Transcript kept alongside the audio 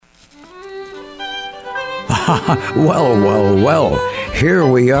Well, here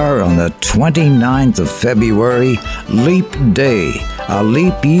we are on the 29th of February, Leap Day, a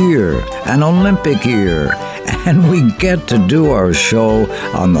leap year, an Olympic year, and we get to do our show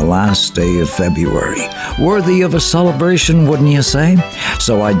on the last day of February. Worthy of a celebration, wouldn't you say?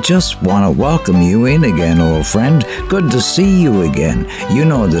 So I just want to welcome you in again, old friend. Good to see you again. You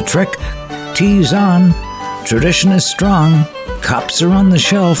know the trick. Tea's on. Tradition is strong. Cups are on the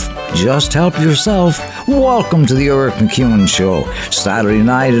shelf. Just help yourself. Welcome to the Eric MacEwen Show. Saturday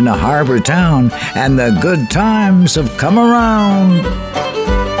night in a harbor town, and the good times have come around.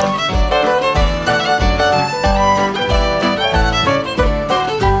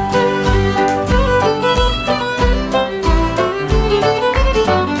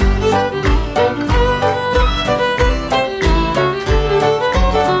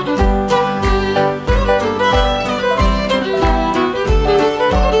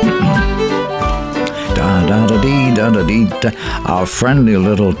 A friendly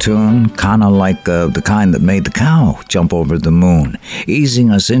little tune, kinda like the kind that made the cow jump over the moon,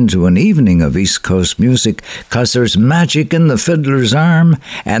 easing us into an evening of East Coast music, 'cause there's magic in the fiddler's arm,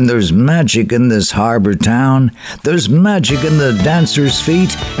 and there's magic in this harbor town, there's magic in the dancers'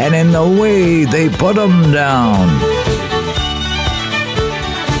 feet, and in the way they put 'em down.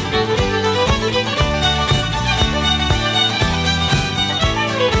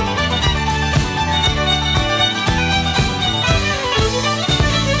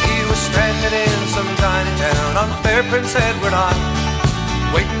 Prince Edward Island,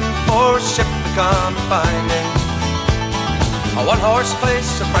 waiting for a ship to come and find him. A one-horse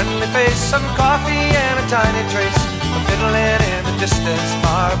place, a friendly face, some coffee and a tiny trace of fiddling in the distance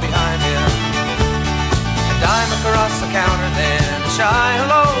far behind him. A dime across the counter, then a shy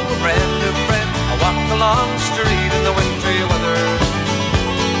hello, a brand new friend. I walked along the street in the wintry weather.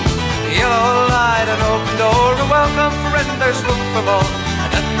 The yellow light, an open door, a welcome friend, there's room for more.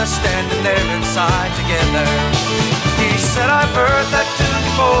 And then they're standing there inside together. He said, I've heard that tune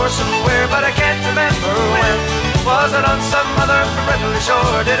before somewhere, but I can't remember when. Was it on some other friendly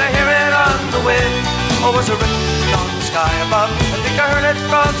shore? Did I hear it on the wind? Or was it written on the sky above? I think I heard it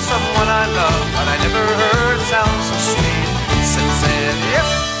from someone I love, but I never heard it sound so sweet since then. Yep.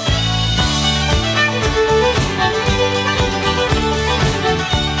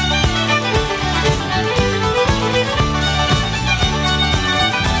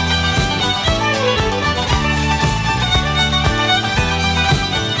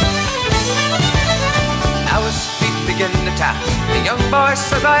 To tap. The young boy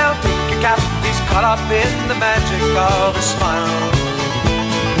said, I'll take your cap. He's caught up in the magic of a smile,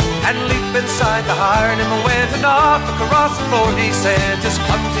 and leap inside the heart. And went and off across the floor, he said, his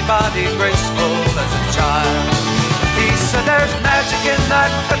clumsy body graceful as a child. He said, there's magic in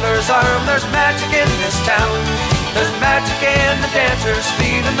that fiddler's arm, there's magic in this town, there's magic in the dancers'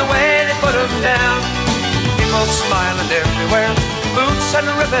 feet and the way they put 'em down. People smiling everywhere, boots and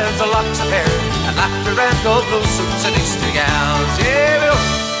ribbons, and locks of hair, and laughter and gold blue suits and Easter gowns. Yeah, we don't.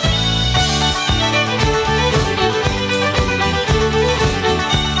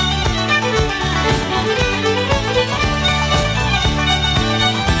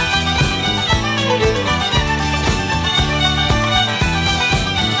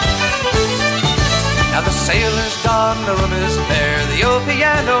 Now the sailor's gone, the room is bare, the old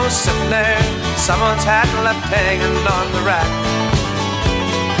piano's sitting there, someone's hat left hanging on the rack.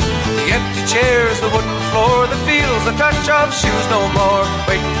 The empty chairs, the wooden floor, the fields, the touch of shoes no more,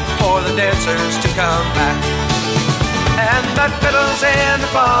 waiting for the dancers to come back. And that fiddle's in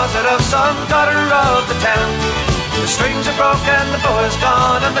the closet of some daughter of the town. The strings are broken, the bow is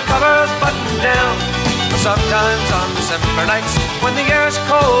gone, and the cover's buttoned down. Sometimes on December nights, when the air is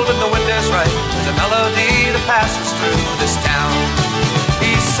cold and the wind is right, there's a melody that passes through this town.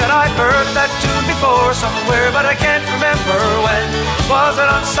 He said, I've heard that tune before somewhere, but I can't remember when. Was it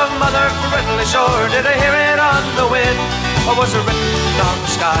on some other friendly shore? Did I hear it on the wind? Or was it written on the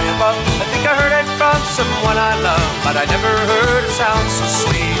sky above? I think I heard it from someone I love, but I never heard it sound so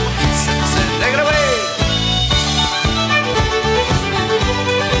sweet since then. Take it away!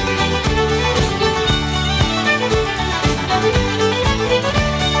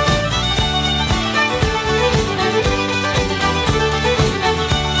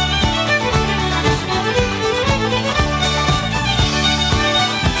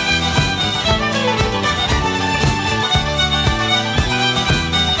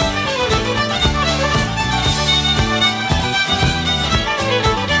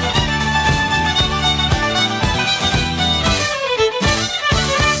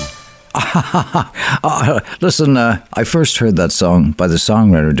 Listen, I first heard that song by the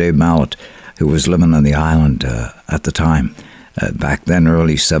songwriter Dave Mallet, who was living on the island at the time. Back then,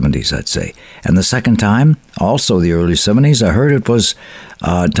 early 70s, I'd say. And the second time, also the early 70s, I heard it was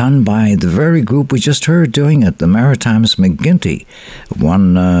done by the very group we just heard doing it, the Maritimes McGinty.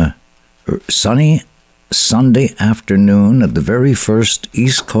 One sunny Sunday afternoon at the very first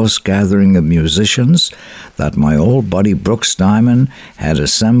East Coast gathering of musicians that my old buddy Brooks Diamond had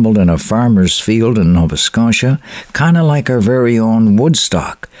assembled in a farmer's field in Nova Scotia, kind of like our very own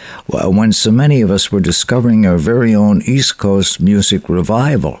Woodstock, when so many of us were discovering our very own East Coast music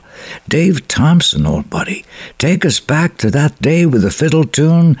revival. Dave Thomson, old buddy, take us back to that day with a fiddle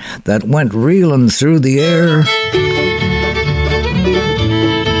tune that went reeling through the air.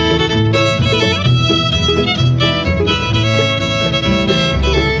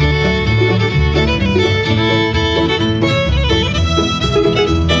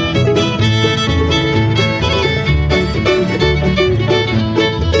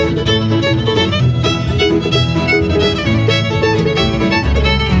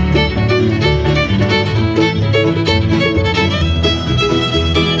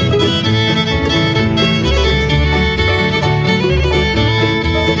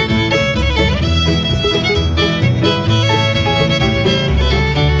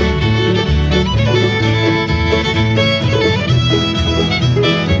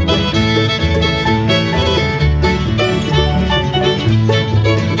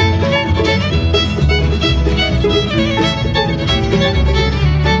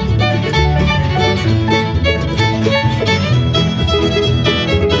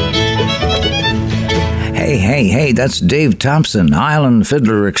 Hey, that's Dave Thomson, Island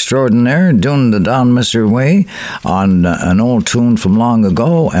fiddler extraordinaire, doing the Don Misser way on an old tune from long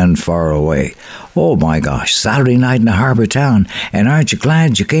ago and far away. Oh my gosh, Saturday night in a harbour town, and aren't you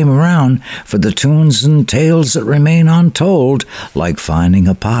glad you came around for the tunes and tales that remain untold, like finding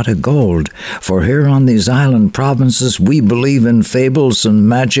a pot of gold? For here on these island provinces, we believe in fables and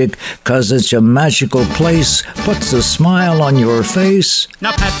magic, 'cause it's a magical place, puts a smile on your face.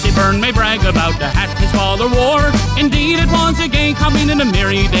 Now Patsy Byrne may brag about the hat his father wore. Indeed, it was a gay coming in the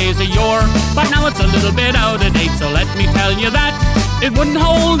merry days of yore. But now it's a little bit out of date, so let me tell you that it wouldn't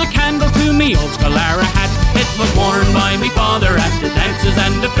hold a candle to me old Scalara hat. It was worn by me father at the dances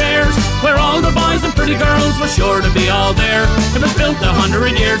and the fairs, where all the boys and pretty girls were sure to be all there. It was built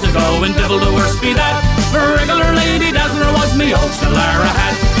 100 years ago, and devil the worst be that, for a regular lady dazzler was me old Scalara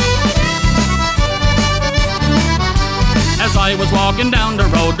hat. As I was walking down the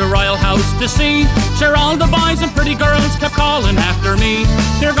road, the Royal House to see, sure all the boys and pretty girls kept calling after me.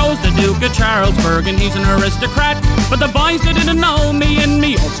 Here goes the Duke of Charlesburg, and he's an aristocrat, but the boys they didn't know me in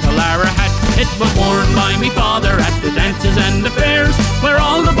me old Scalara hat. It was worn by me father at the dances and the fairs, where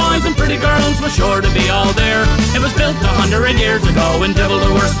all the boys and pretty girls were sure to be all there. It was built 100 years ago, and devil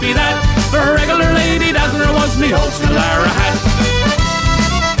the worst be that, for a regular lady dazzler was me old Scalara hat.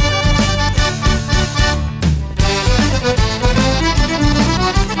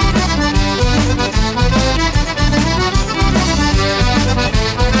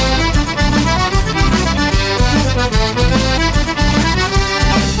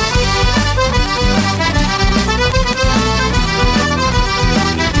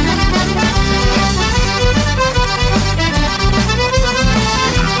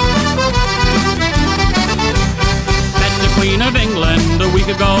 Queen of England a week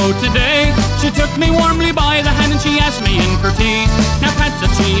ago today. She took me warmly by the hand and she asked me in for tea. Now Pat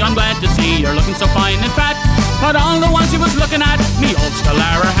said she, I'm glad to see you're looking so fine and fat, but all the while she was looking at me old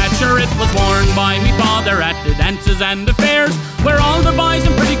Scalara hat. Sure, it was worn by me father at the dances and the fairs, where all the boys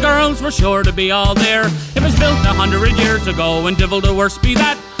and pretty girls were sure to be all there. It was built 100 years ago, and devil the worst be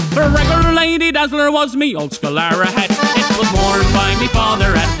that, for a regular lady dazzler was me old Scalara hat. It was worn by me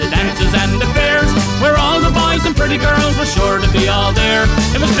father at the dances and the fairs, where all the boys and pretty girls were sure to be all there.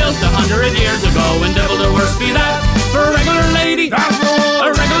 It was built 100 years ago, and devil the worst be that, for a regular lady, a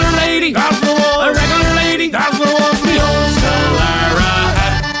regular lady, a regular lady, dazzler was me old Scalara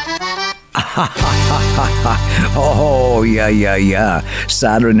hat. Oh, yeah.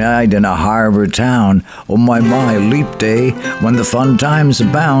 Saturday night in a harbour town. Oh, my, leap day, when the fun times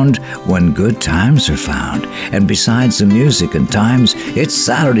abound, when good times are found. And besides the music and times, it's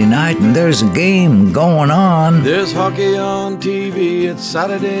Saturday night and there's a game going on. There's hockey on TV, it's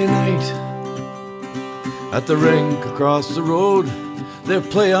Saturday night. At the rink across the road, they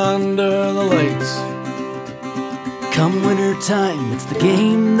play under the lights. Come winter time, it's the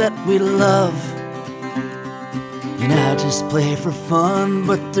game that we love. And I just play for fun,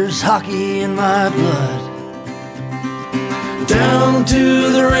 but there's hockey in my blood. Down to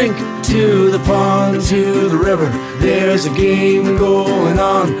the rink, to the pond, to the river, There's a game going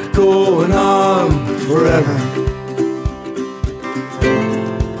on forever.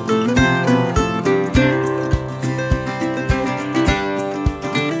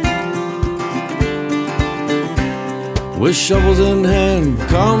 With shovels in hand,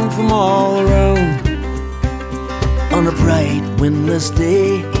 come from all around. On a bright, windless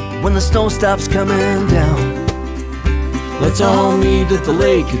day, when the snow stops coming down, let's all meet at the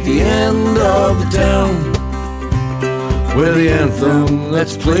lake at the end of the town, where the anthem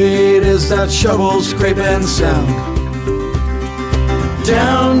that's played is that shovel scraping sound.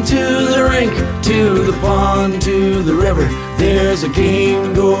 Down to the rink, to the pond, to the river, there's a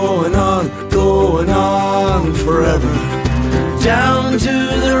game going on forever. Down to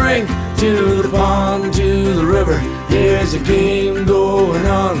the rink, to the pond, to the river, there's a game going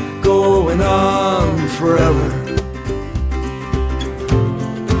on forever.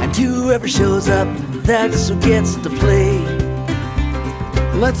 And whoever shows up, that's who gets to play.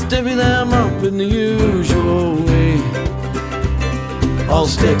 Let's divvy them up in the usual way. All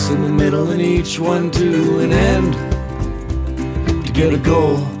sticks in the middle and each one to an end. To get a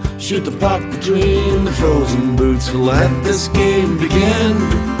goal, shoot the puck between the frozen boots. We'll let this game begin.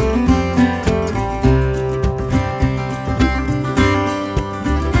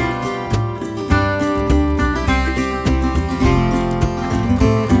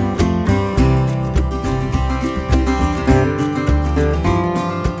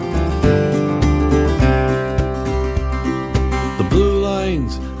 The blue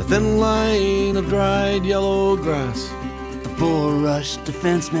lines, a thin line of dried yellow grass. Bull rush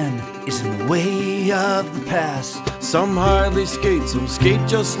defenseman is in the way of the pass. Some hardly skate, some skate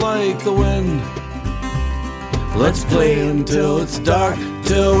just like the wind. Let's play until it's dark,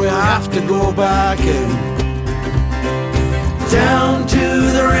 till we have to go back in. Down to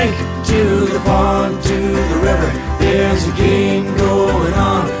the rink, to the pond, to the river, there's a game going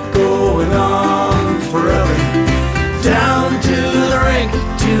on forever. Down to the rink,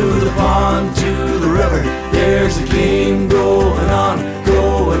 to the pond, to the river, there's a game going on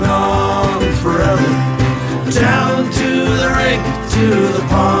forever. Down to the rink, to the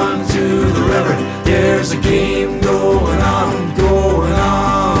pond, to the river, there's a game going on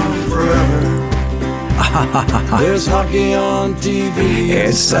forever. There's hockey on TV.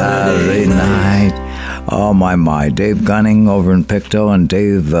 It's Saturday night. Oh, my. Dave Gunning over in Pictou and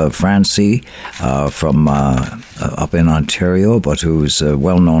Dave Francie from up in Ontario, but who's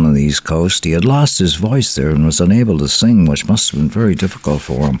well known on the East Coast. He had lost his voice there and was unable to sing, which must have been very difficult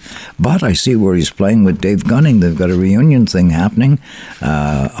for him. But I see where he's playing with Dave Gunning. They've got a reunion thing happening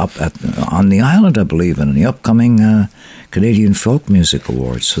on the island, I believe, in the upcoming Canadian Folk Music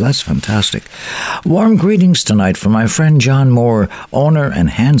Awards. So that's fantastic. Warm greetings tonight from my friend John Moore, owner and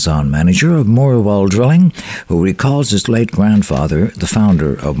hands-on manager of Moorwell Drilling, who recalls his late grandfather, the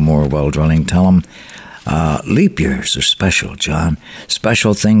founder of Moorwell Drilling. Tell him, leap years are special, John.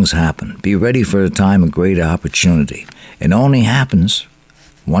 Special things happen. Be ready for a time of great opportunity. It only happens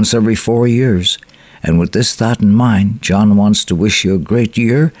once every 4 years. And with this thought in mind, John wants to wish you a great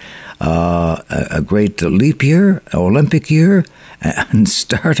year, a great leap year, Olympic year, and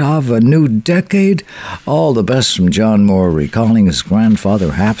start off a new decade. All the best from John Moore, recalling his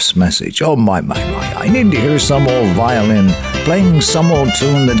grandfather Hap's message. Oh, my. I need to hear some old violin playing some old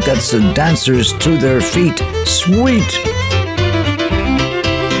tune that gets the dancers to their feet. Sweet.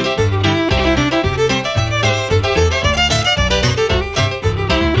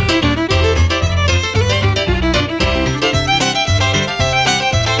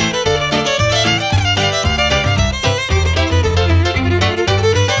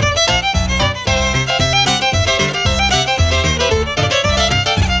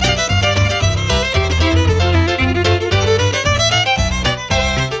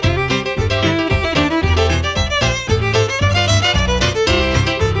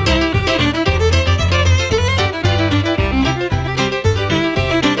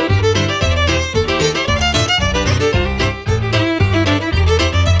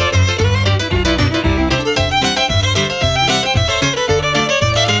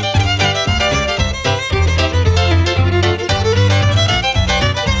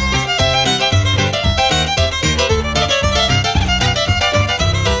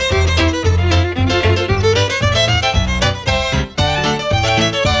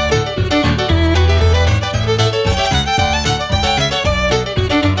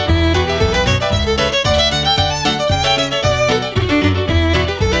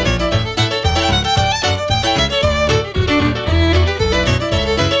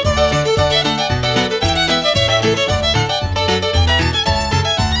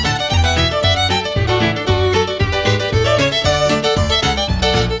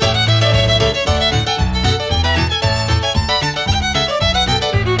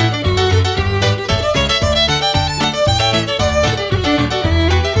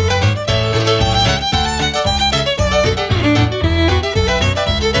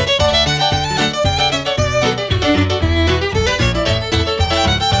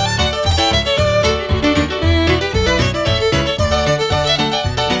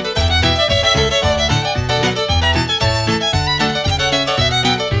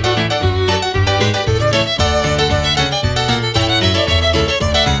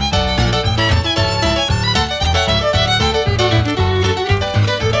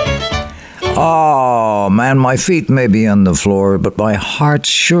 and my feet may be on the floor, but my heart's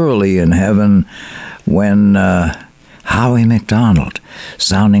surely in heaven when Howie MacDonald,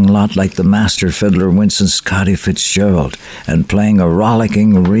 sounding a lot like the master fiddler Winston Scotty Fitzgerald, and playing a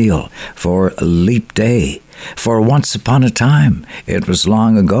rollicking reel for Leap Day. For once upon a time, it was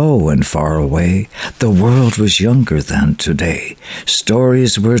long ago and far away, the world was younger than today.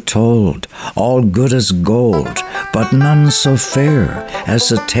 Stories were told, all good as gold, but none so fair as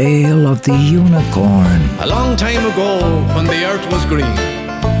the tale of the unicorn. A long time ago, when the earth was green,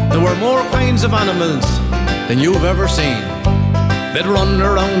 there were more kinds of animals than you've ever seen. They'd run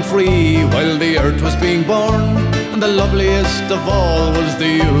around free while the earth was being born, and the loveliest of all was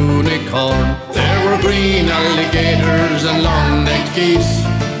the unicorn. There were green alligators and long-necked geese,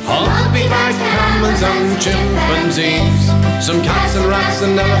 humpy-backed camels and chimpanzees, some cats and rats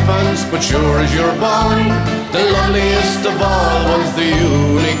and elephants, but sure as you're born, the loveliest of all was the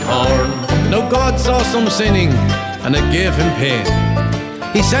unicorn. Now God saw some sinning, and it gave him pain.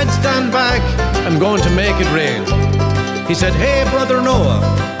 He said, stand back, I'm going to make it rain. He said, hey brother Noah,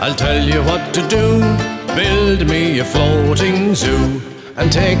 I'll tell you what to do. Build me a floating zoo,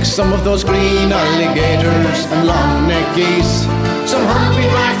 and take some of those green alligators and long-necked geese, some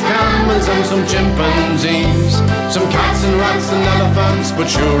humpy-backed camels and some chimpanzees, some cats and rats and elephants, but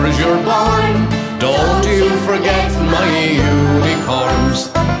sure as you're born, don't you forget my unicorns.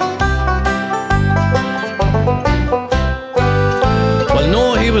 Well,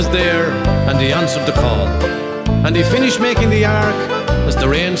 Noah, he was there, and he answered the call, and he finished making the ark as the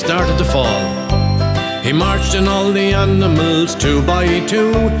rain started to fall. He marched in all the animals 2 by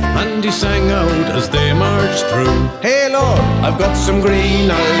 2, and he sang out as they marched through. Hey Lord, I've got some green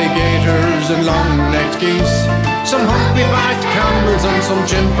alligators and long-necked geese, some humpy-backed camels and some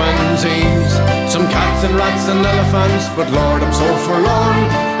chimpanzees, some cats and rats and elephants, but Lord, I'm so forlorn,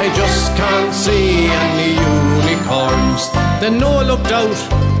 I just can't see any unicorns. Then Noah looked out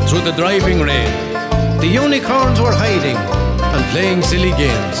through the driving rain. The unicorns were hiding and playing silly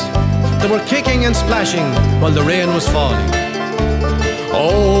games. They were kicking and splashing while the rain was falling.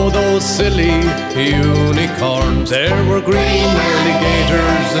 Oh, those silly unicorns. There were green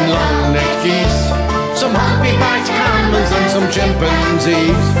alligators and long-necked geese, some humpy-backed camels and some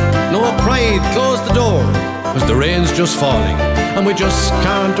chimpanzees. Noah cried, close the door, 'cause the rain's just falling, and we just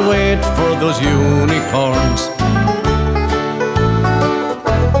can't wait for those unicorns.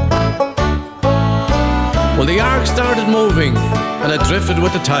 Well, the ark started moving, and it drifted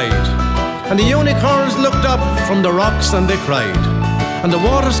with the tide, and the unicorns looked up from the rocks and they cried, and the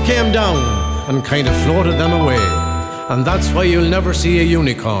waters came down and kind of floated them away. And that's why you'll never see a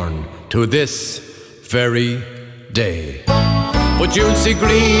unicorn to this very day. But you'll see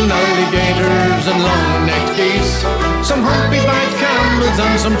green alligators and long-necked geese, some humpy-backed camels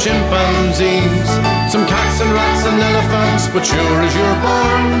and some chimpanzees, some cats and rats and elephants, but sure as you're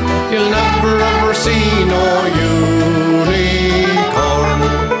born, you'll never ever see no unicorn.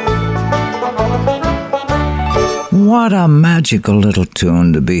 What a magical little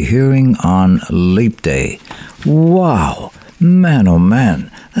tune to be hearing on Leap Day. Wow, man, oh man,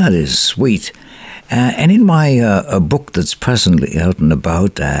 that is sweet. And in my book that's presently out and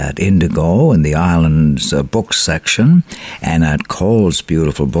about at Indigo in the Islands book section, and at Cole's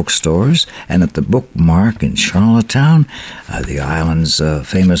beautiful bookstores, and at the Bookmark in Charlottetown, the Islands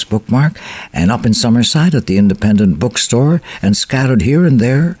famous Bookmark, and up in Summerside at the Independent Bookstore, and scattered here and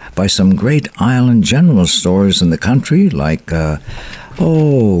there by some great island general stores in the country, like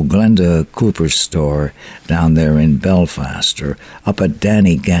Glenda Cooper's store down there in Belfast, or up at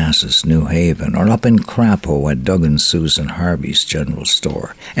Danny Gass's New Haven, or up in Crapo at Doug and Susan Harvey's general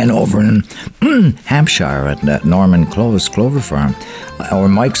store, and over in Hampshire at Norman Clove's Clover Farm, or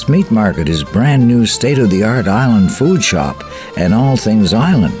Mike's Meat Market, his brand new state-of-the-art island food shop, and all things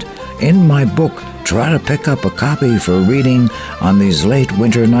island. In my book, try to pick up a copy for reading on these late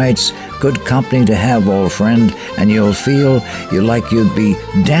winter nights. Good company to have, old friend, and you'll feel like you'd be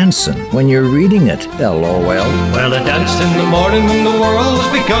dancing when you're reading it. LOL. Well, I danced in the morning when the world was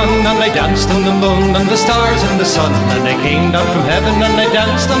begun, and I danced in the moon and the stars and the sun, and I came down from heaven and I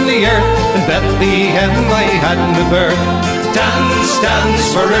danced on the earth. In Bethlehem I had my birth. Dance,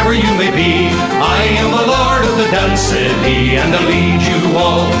 dance, wherever you may be, I am the Lord of the dance city, and I'll lead you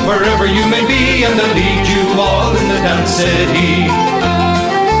all wherever you may be, and I'll lead you all in the dance city.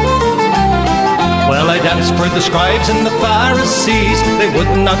 Well, I danced for the scribes and the Pharisees. They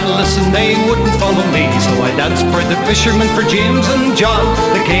would not listen, they wouldn't follow me. So I danced for the fishermen, for James and John.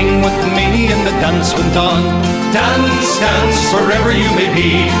 They king with me, and the dance went on. Dance, dance, wherever you may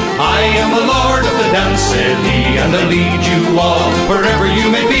be. I am the lord of the dance, said he, and I'll lead you all wherever you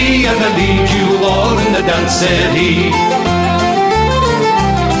may be, and I'll lead you all in the dance, said he.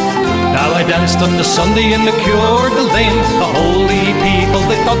 Now I danced on the Sunday in the Cure de Lane. The holy people,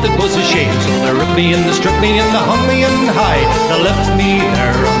 they thought it was a shame. So they ripped me and they stripped me and they hung me in high. They left me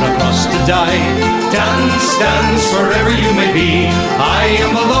there on the cross to die. Dance, dance, wherever you may be. I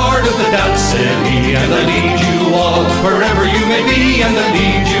am the Lord of the dance, said he, and I lead you all wherever you may be, and I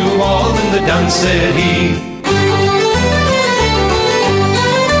lead you all in the dance, said he.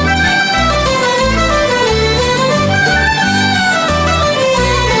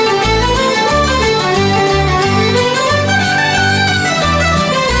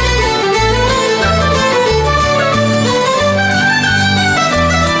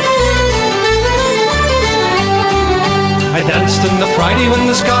 I danced on the Friday when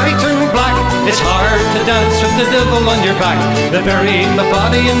the sky turned black. It's hard to dance with the devil on your back. They buried my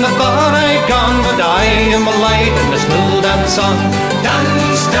body in the thought I'd gone, but I am alive and I still dance on.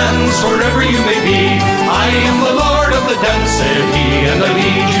 Dance, dance, wherever you may be. I am the Lord of the dance, said he, and I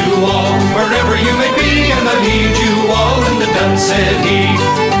lead you all wherever you may be, and I lead you all in the dance, said he.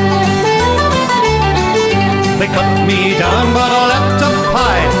 They cut me down, but I leapt up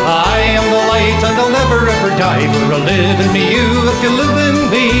high. I am the light and I'll never ever die. For I'll live in me, you if you live in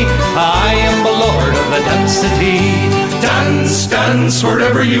me. I am the Lord of the dance city. Dance, dance,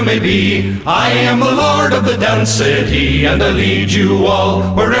 wherever you may be. I am the Lord of the dance, said he, and I lead you all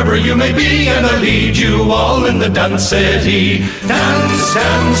wherever you may be, and I lead you all in the dance, said he. Dance,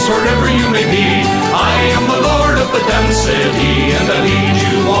 dance, wherever you may be. I am the Lord of the dance, said he, and I lead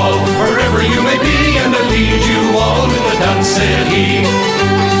you all wherever you may be, and I lead you all in the dance, said he.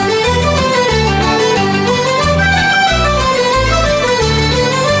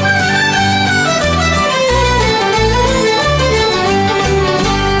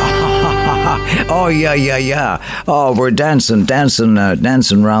 Oh, yeah. Oh, we're dancing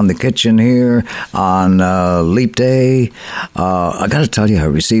around the kitchen here on Leap Day. I got to tell you, I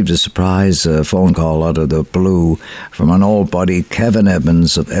received a surprise phone call out of the blue from an old buddy, Kevin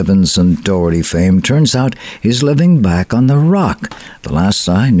Evans of Evans and Doherty fame. Turns out he's living back on the Rock. The last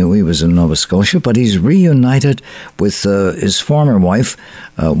I knew, he was in Nova Scotia, but he's reunited with his former wife,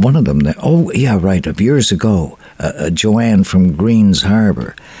 one of them. Of years ago, Joanne from Greens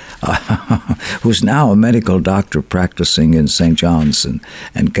Harbour. Who's now a medical doctor practicing in St. John's,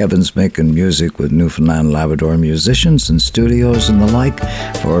 and Kevin's making music with Newfoundland Labrador musicians and studios and the like,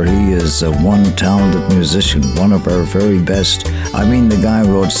 for he is one talented musician, one of our very best. I mean, the guy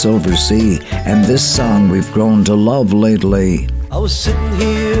wrote Silver Sea, and this song we've grown to love lately. I was sitting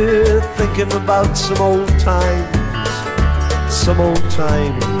here thinking about some old times, and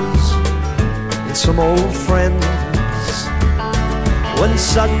some old friends, when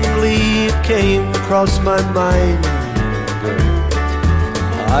suddenly it came across my mind,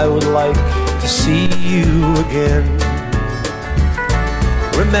 I would like to see you again.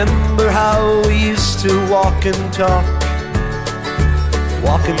 Remember how we used to walk and talk,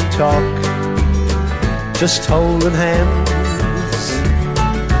 just holding hands.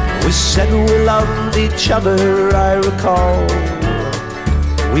 We said we loved each other, I recall.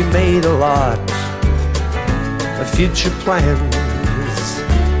 We made a lot of future plans.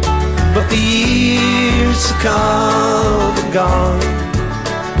 But the years have come and gone,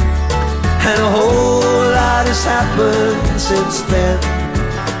 and a whole lot has happened since then.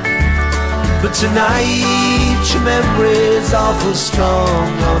 But tonight your memory's awful strong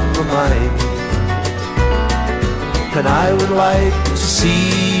on my mind, and I would like to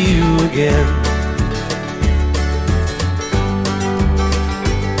see you again.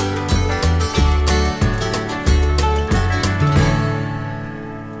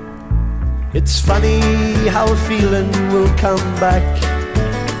 It's funny how a feeling will come back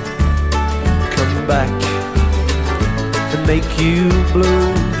and make you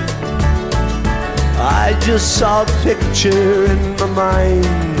blue. I just saw a picture in my mind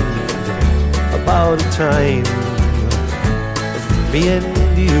about a time of me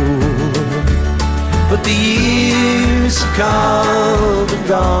and you. But the years have come and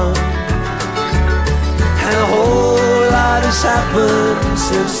gone, and a whole lot has happened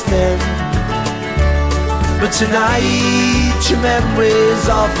since then. But tonight your memory's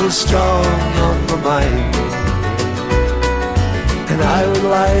awful strong on my mind, and I would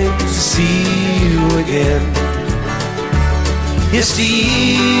like to see you again. Yes, the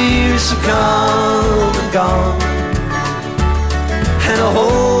years have come and gone, and a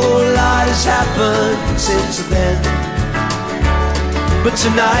whole lot has happened since then. But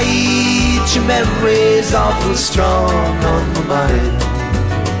tonight your memory's awful strong on my mind,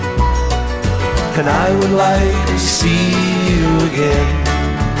 and I would like to see you again.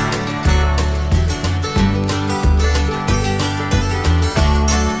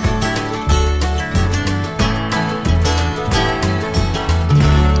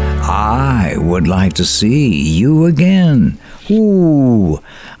 I would like to see you again. Ooh,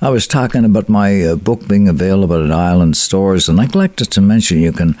 I was talking about my book being available at Island stores, and I neglected to mention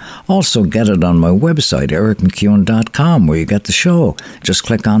you can also get it on my website, ericmacewen.com, where you get the show. Just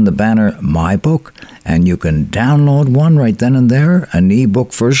click on the banner, My Book, and you can download one right then and there, an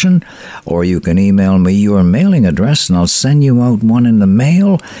ebook version, or you can email me your mailing address, and I'll send you out one in the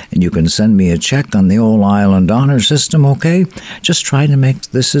mail, and you can send me a check on the old Island honor system, okay? Just try to make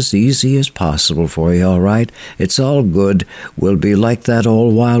this as easy as possible for you, all right? It's all good. We'll be like that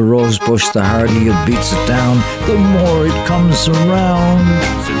old wild rose bush, the harder you beats it down, the more it comes around.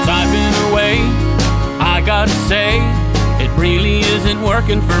 Since I've been away, I gotta say, it really isn't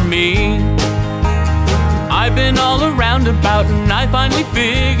working for me. I've been all around about and I finally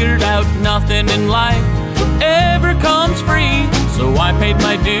figured out nothing in life ever comes free. So I paid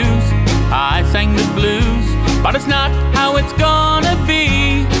my dues, I sang the blues, but it's not how it's gonna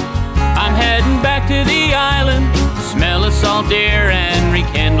be. I'm heading back to the island, smell of salt air and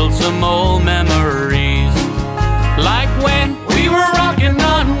rekindle some old memories. Like when we were rocking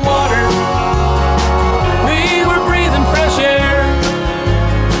on water, we were breathing fresh air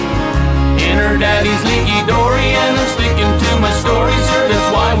in her daddy's leaky dory, and I'm sticking to my story, sir, that's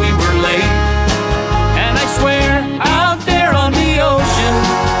why we were late. And I swear, out there on the ocean,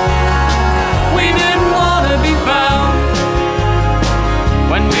 we didn't want to be found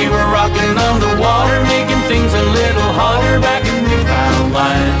when we were rocking on the water, making things a little hotter back in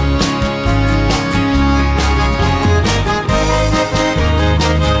Newfoundland.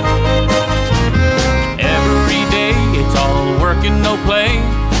 Every day it's all work and no play,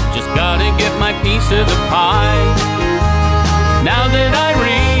 just gotta get my piece of the pie. Now that I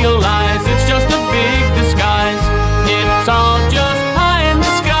realize it's just a big disguise, it's all just pie in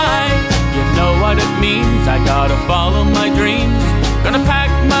the sky. You know what it means, I gotta follow my dreams. Gonna pack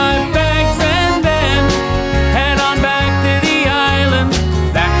my bags and then head on back to the island,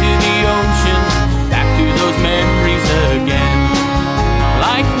 back to the ocean, back to those memories again.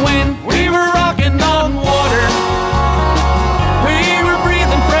 Like when we were rocking on water, we were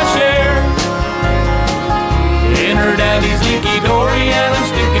breathing fresh air in her daddy's leaky dory, and I'm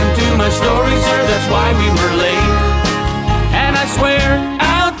sticking to my story, sir, that's why we were late. And I swear,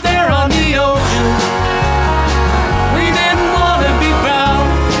 out there on the ocean, we didn't want to be found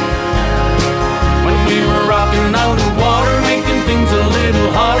when we were rocking on the water, making things a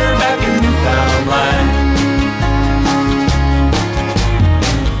little hotter back in Newfoundland.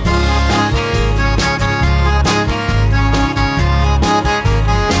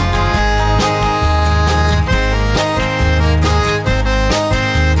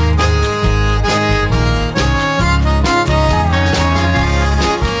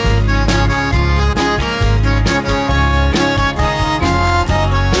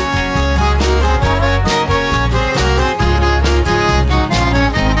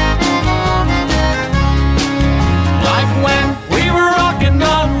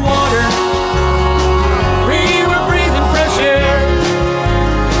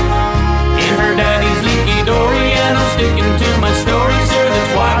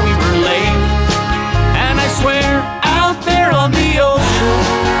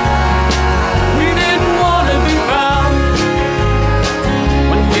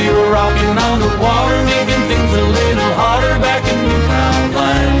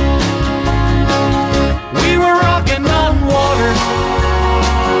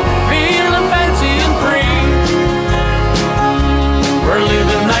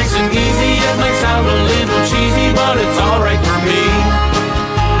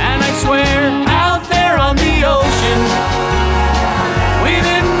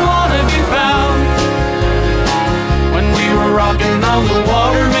 On the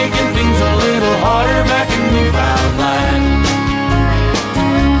water, making things a little hotter back in Newfoundland.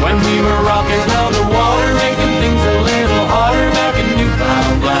 When we were rocking on the water, making things a little hotter back in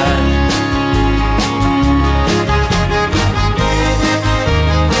Newfoundland.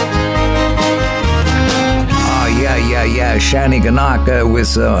 Yeah, Shanneygannock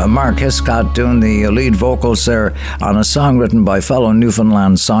with Mark Hiscott doing the lead vocals there on a song written by fellow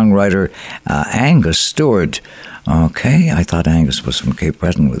Newfoundland songwriter Angus Stewart. Okay, I thought Angus was from Cape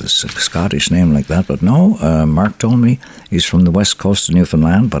Breton with a Scottish name like that, but no, Mark told me he's from the west coast of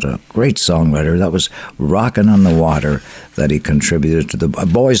Newfoundland, but a great songwriter. That was Rockin' on the Water that he contributed to. The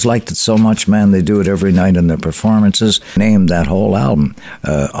boys liked it so much, man, they do it every night in their performances. Named that whole album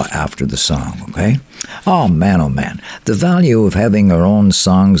after the song, okay? Oh man, the value of having our own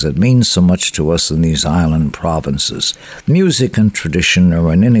songs that mean so much to us in these island provinces. Music and tradition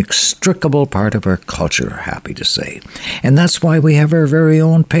are an inextricable part of our culture, happy to say. And that's why we have our very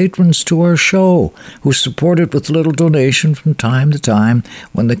own patrons to our show, who support it with little donation from time to time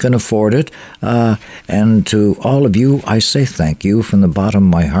when they can afford it. And to all of you, I say thank you from the bottom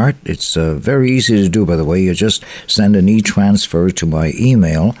of my heart. It's very easy to do, by the way. You just send an e-transfer to my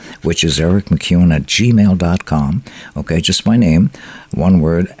email, which is ericmacEwen@gmail.com. Okay, just my name, one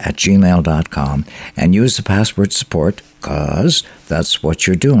word, @gmail.com, and use the password support, because that's what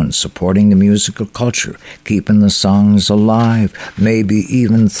you're doing, supporting the musical culture, keeping the songs alive, maybe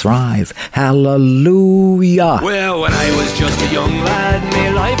even thrive. Hallelujah! Well, when I was just a young lad, me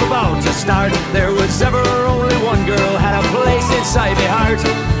life about to start, there was ever only one girl had a place inside my heart.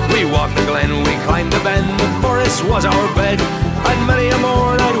 We walked the glen, we climbed the bend, the forest was our bed, and many a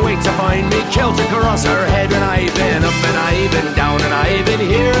morn I'd wait to find me kilt across her head. And I've been up and I've been down, and I've been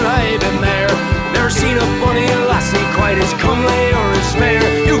here and I've been there. Never seen a funny lassie quite as comely or as fair.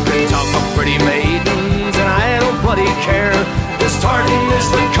 You can talk of pretty maidens, and I don't bloody care. This tartan is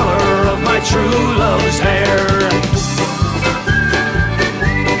the colour of my true love's hair.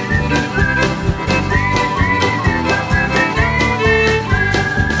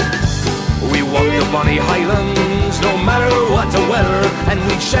 We walked the bonny highlands, no matter what the weather, and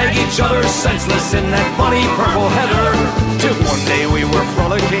we'd shag each other senseless in that bonny purple heather. Till one day we were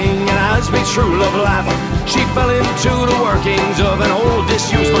frolicking, and as me true love laughed, she fell into the workings of an old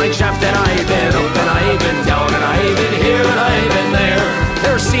disused mine shaft. And I've been up and I've been down, and I've been here and I've been there.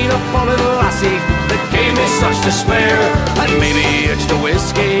 Never seen a fallen lassie that gave me such despair. And maybe it's the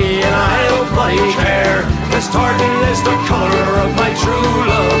whiskey, and I don't bloody care. This tartan is the colour of my true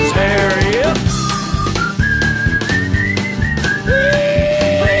love's hair. Yep.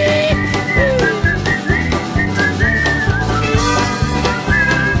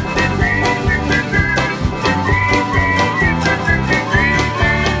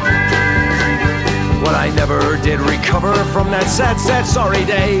 I never did recover from that sad, sorry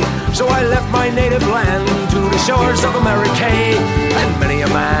day. So I left my native land to the shores of America. And many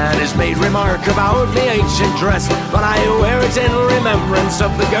a man has made remark about the ancient dress, but I wear it in remembrance of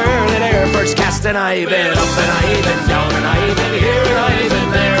the girl that e'er first cast. And I've been up and I've been down, and I've been here and I've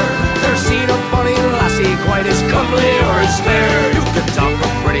been there. Never seen a funny lassie quite as comely or as fair. You can talk of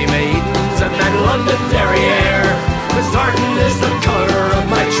pretty maidens and that London derriere. This tartan is the colour of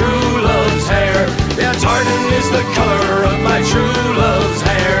my true love's hair. Yeah, tartan is the colour of my true love's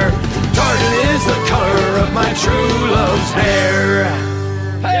hair. Tartan is the colour of my true love's hair.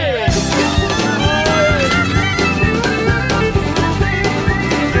 Hey!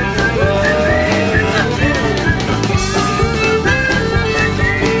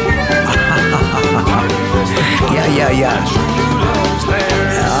 Yeah.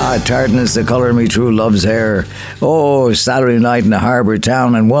 Tartan is the colour of me true love's hair. Oh, Saturday night in a harbour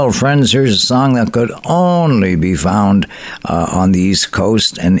town. And well, friends, here's a song that could only be found on the East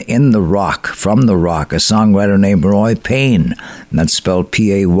Coast and in the Rock, from the Rock, a songwriter named Roy Payne. And that's spelled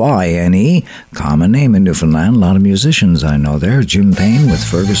P-A-Y-N-E, common name in Newfoundland. A lot of musicians I know there. Jim Payne with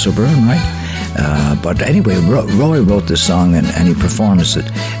Fergus O'Byrne, right? But anyway, Roy wrote this song and he performs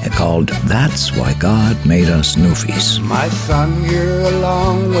it called That's Why God Made Us Newfies. My son, you're a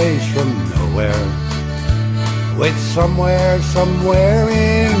long ways from nowhere, with somewhere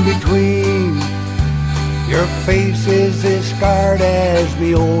in between. Your face is as scarred as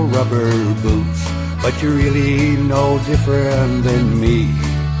me old rubber boots, but you're really no different than me.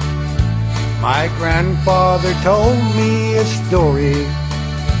 My grandfather told me a story,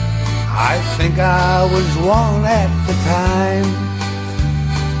 I think I was one at the time.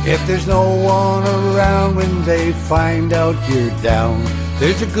 If there's no one around when they find out you're down,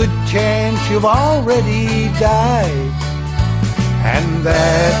 there's a good chance you've already died. And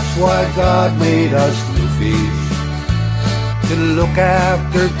that's why God made us newfies, to look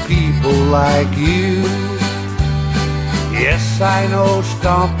after people like you. Yes, I know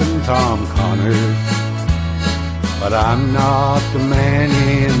Stompin' Tom Connors, but I'm not the man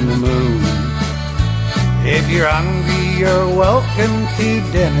in the moon. If you're hungry, you're welcome to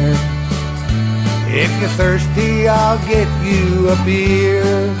dinner. If you're thirsty, I'll get you a beer.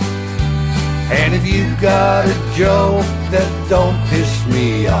 And if you've got a joke that don't piss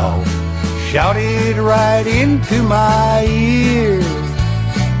me off, shouted right into my ear.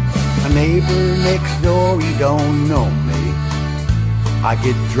 A neighbor next door, he don't know me. I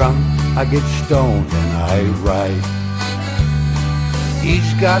get drunk, I get stoned, and I write.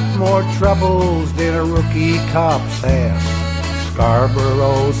 He's got more troubles than a rookie cop's ass.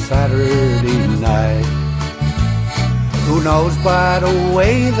 Scarborough Saturday night. Who knows by the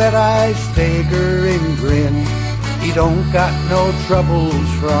way that I stagger and grin, he don't got no troubles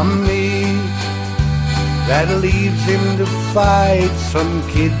from me. That leaves him to fight some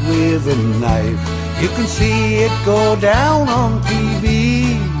kid with a knife. You can see it go down on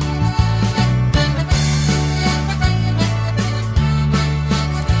TV.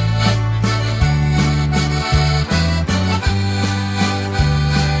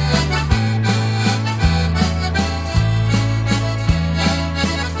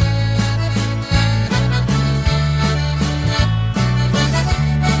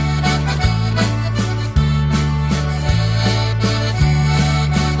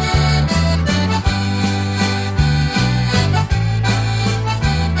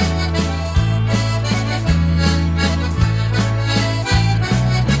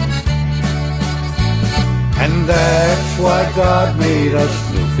 That's why God made us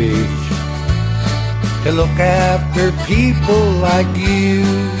newfies, to look after people like you.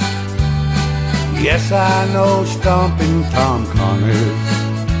 Yes, I know Stompin' Tom Connors,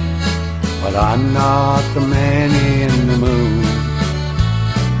 but I'm not the man in the moon.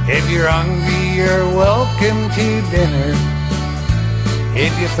 If you're hungry, you're welcome to dinner.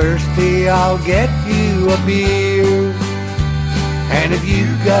 If you're thirsty, I'll get you a beer. And if you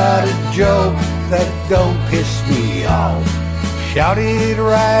got a joke that don't piss me off, shout it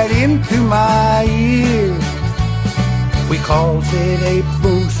right into my ear. We calls it a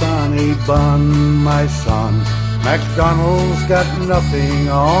boost on a bun, my son. McDonald's got nothing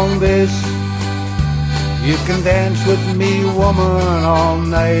on this. You can dance with me, woman, all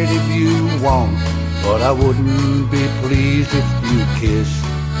night if you want, but I wouldn't be pleased if you kissed.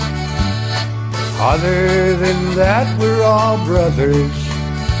 Other than that, we're all brothers.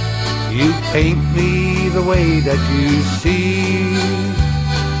 You paint me the way that you see.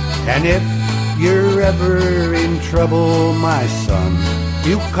 And if you're ever in trouble, my son,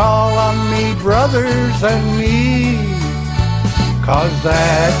 you call on me, brothers and me. 'Cause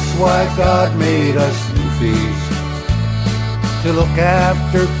that's why God made us newfies, to look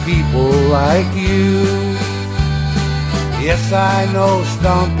after people like you. Yes, I know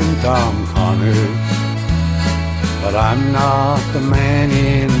Stompin' Tom Connors, but I'm not the man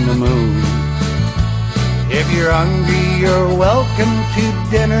in the moon. If you're hungry, you're welcome to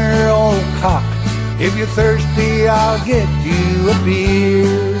dinner, old cock. If you're thirsty, I'll get you a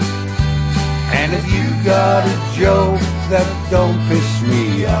beer. And if you got a joke that don't piss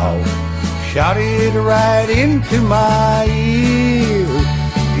me off, shout it right into my ear.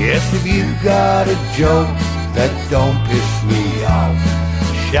 Yes, if you got a joke that don't piss me off,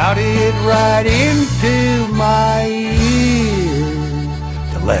 shout it right into my ear.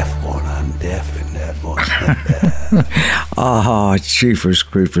 The left one, I'm deaf, and that one, I'm deaf. Ah, Jeepers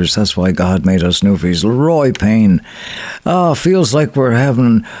Creepers, that's why God made us newfies. Leroy Payne. Feels like we're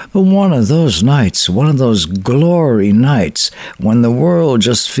having one of those nights, one of those glory nights, when the world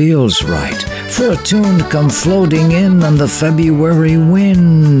just feels right, for a tune to come floating in on the February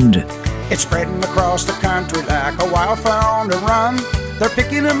wind. It's spreading across the country like a wildfire on the run. They're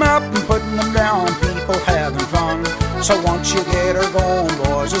picking them up and putting them down, people having fun. So once you get her going,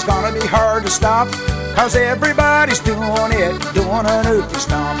 boys, it's gonna be hard to stop, 'cause everybody's doing it, doing a newfie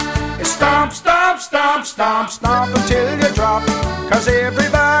stomp. It's stomp, stomp, stomp, stomp, stomp until you drop, 'cause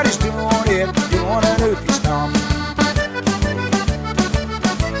everybody's doing it, doing a newfie stomp.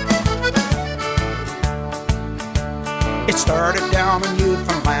 It started down in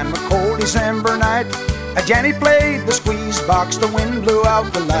Newfoundland, a cold December night. Jenny played the squeeze box, the wind blew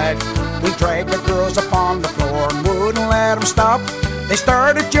out the light. We dragged the girls up on the floor and wouldn't let them stop. They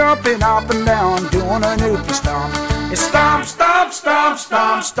started jumping up and down, doing a newfie stomp. It's stomp, stomp, stomp,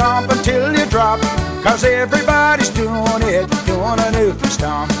 stomp, stomp until you drop, 'cause everybody's doing it, doing a newfie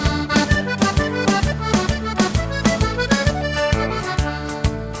stomp.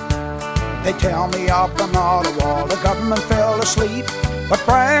 They tell me up on Ottawa the government fell asleep, but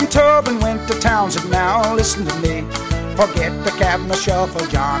Brian Tobin went to Townsend. Now listen to me, forget the cabinet shuffle,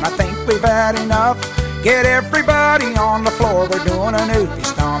 John, I think we've had enough. Get everybody on the floor, we're doing a newfie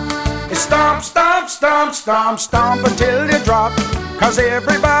stomp. It's stomp, stomp, stomp, stomp, stomp until you drop, 'cause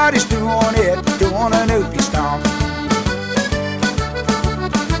everybody's doing it, doing a newfie stomp.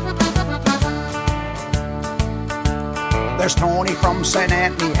 There's Tony from St.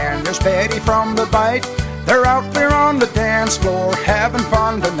 Anthony and there's Betty from the Bight. They're out there on the dance floor having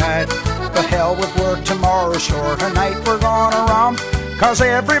fun tonight. The hell with work, tomorrow sure. Tonight we're gonna romp, 'cause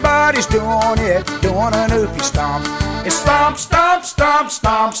everybody's doing it, doing an oofy stomp. It's stomp, stomp, stomp,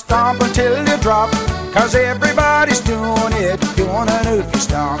 stomp, stomp until you drop, 'cause everybody's doing it, doing an oofy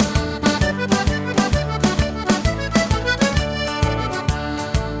stomp.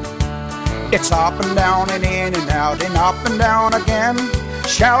 It's up and down and in and out and up and down again.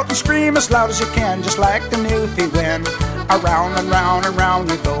 Shout and scream as loud as you can, just like the Newfie wind. Around and round and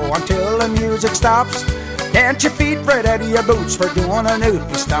round you go until the music stops. Dance your feet right out of your boots for doing a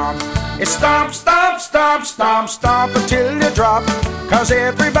Newfie stomp. It's stomp, stomp, stomp, stomp, stomp until you drop, 'cause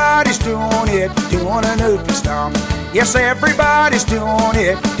everybody's doing it, doing a Newfie stomp. Yes, everybody's doing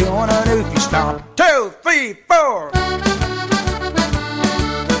it, doing a Newfie stomp. 2, 3, 4.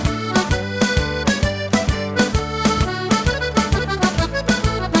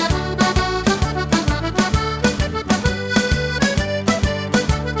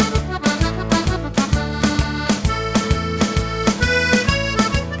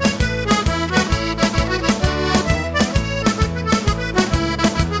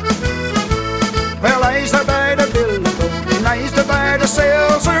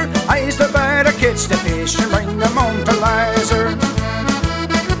 I used to buy the kids to fish and bring them home to Lizer.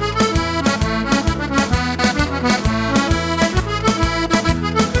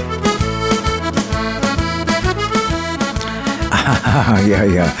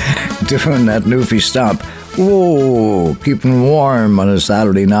 Yeah. Doing that Newfie stomp. Whoa, keeping warm on a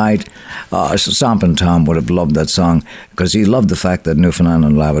Saturday night. Stompin' Tom would have loved that song because he loved the fact that Newfoundland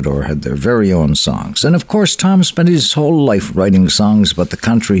and Labrador had their very own songs. And of course, Tom spent his whole life writing songs about the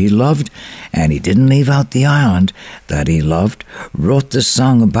country he loved, and he didn't leave out the island that he loved, wrote this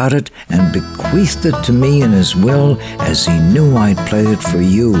song about it, and bequeathed it to me in his will as he knew I'd play it for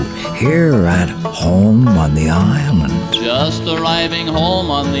you here at home on the island. Just arriving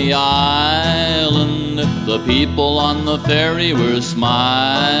home on the island, the people on the ferry were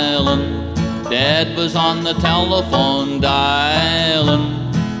smiling. Dad was on the telephone dialing,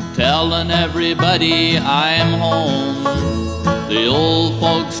 telling everybody I'm home. The old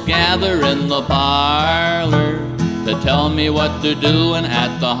folks gather in the parlor to tell me what they're doing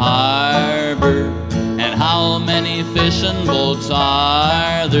at the harbor and how many fishing boats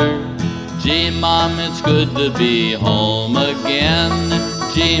are there. Gee, Mom, it's good to be home again.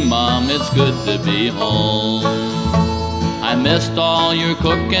 Gee, Mom, it's good to be home. I missed all your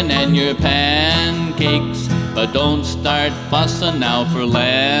cooking and your pancakes, but don't start fussing now for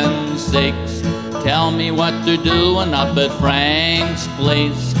land's sakes. Tell me what they're doing up at Frank's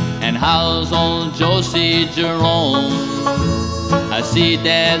place, and how's old Josie Jerome? I see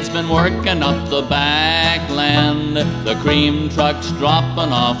Dad's been working up the backland, the cream truck's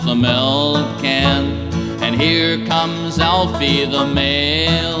dropping off the milk can, and here comes Alfie the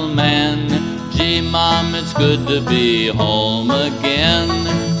mailman. Gee, Mom, it's good to be home again.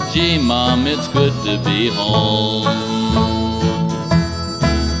 Gee, Mom, it's good to be home.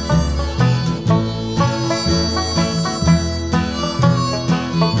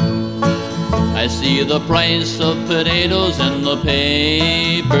 I see the price of potatoes in the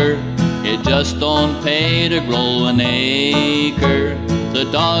paper. It just don't pay to grow an acre. The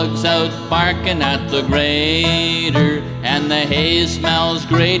dog's out barking at the grader, and the hay smells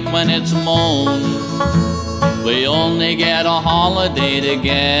great when it's mown. We only get a holiday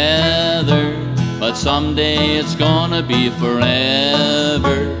together, but someday it's gonna be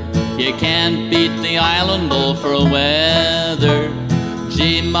forever. You can't beat the island though for weather.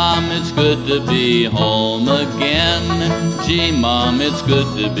 Gee, Mom, it's good to be home again. Gee, Mom, it's good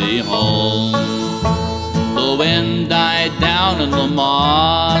to be home. The wind died down and the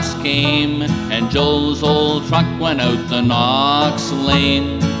moss came, and Joe's old truck went out the Knox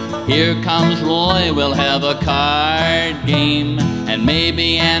Lane. Here comes Roy, we'll have a card game, and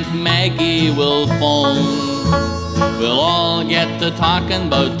maybe Aunt Maggie will phone. We'll all get to talking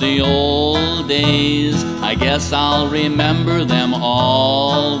about the old days. I guess I'll remember them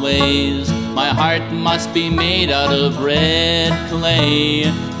always. My heart must be made out of red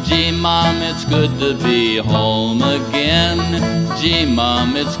clay. Gee, Mom, it's good to be home again. Gee,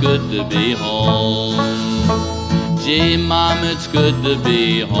 Mom, it's good to be home. Gee, Mom, it's good to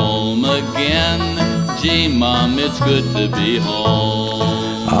be home again. Gee, Mom, it's good to be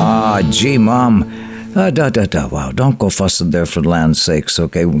home. Gee, Mom. Wow, don't go fussing there for the land's sakes,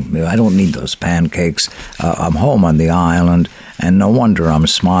 okay? I don't need those pancakes. I'm home on the island, and no wonder I'm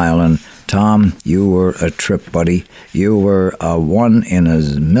smiling, Tom, you were a trip, buddy. You were a one in a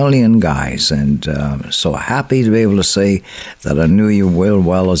million guys, and so happy to be able to say that I knew you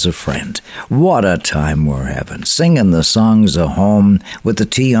well as a friend. What a time we're having, singing the songs of home with the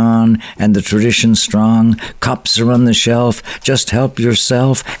tea on and the tradition strong. Cups are on the shelf. Just help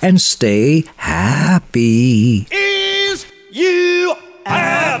yourself and stay happy. Is you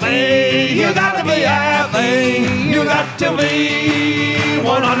happy? You gotta be happy. You got to be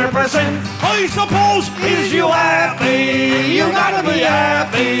 100%. I suppose. Is you happy? You gotta be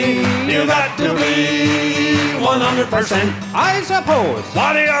happy. You got to be 100%. I suppose.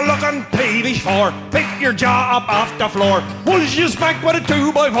 What are you looking peevish for? Pick your jaw up off the floor. Was you smacked with a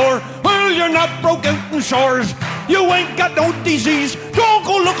 2x4? Well, you're not broke out in sores. You ain't got no disease. Don't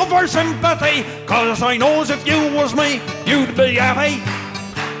go looking for sympathy, 'cause I knows if you was me, you'd be happy.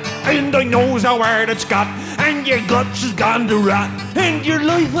 And I knows how hard it's got, and your guts has gone to rot, and your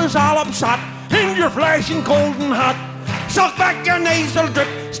life is all upset, and you're flashing cold and hot. Suck back your nasal drip,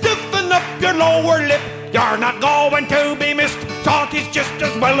 stiffen up your lower lip. You're not going to be missed, thought it's just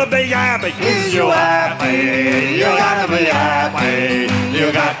as well to be happy. Is you happy? You gotta be happy.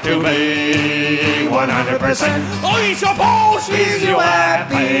 You got to be 100%. I suppose. Is you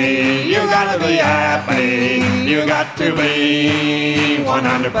happy? You gotta be happy. You got to be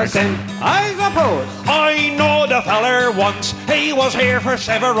 100%. I suppose. I know the feller once, he was here for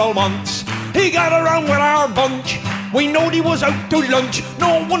several months. He got around with our bunch. We knowed he was out to lunch.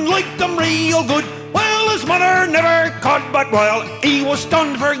 No one liked him real good. Well, his mother never could, but well, he was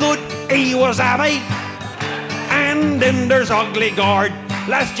stunned for good. He was happy. And then there's ugly Gord.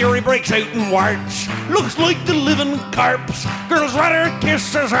 Last year he breaks out in warts. Looks like the living corpse. Girls rather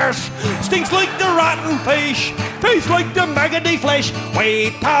kiss his arse. Stinks like the rotten fish. Tastes like the maggoty flesh.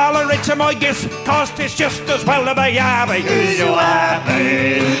 We tolerate him, I guess, 'cause it's just as well to be happy. Is you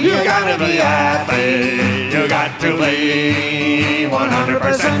happy? You gotta be happy. You got to be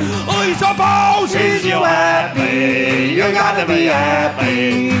 100%. I suppose. Is you happy? You gotta be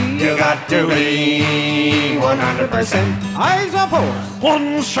happy. You got to be 100%. I suppose.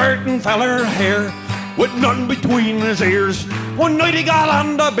 One certain feller here with none between his ears. One night he got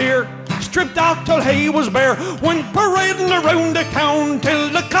on the beer, stripped out till he was bare, went parading around the town till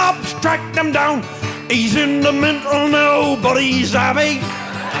the cops tracked him down. He's in the mental now, but he's happy.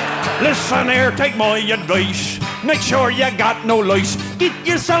 Listen here, take my advice. Make sure you got no lice. Get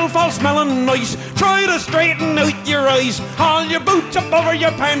yourself all smelling nice. Try to straighten out your eyes. Haul your boots up over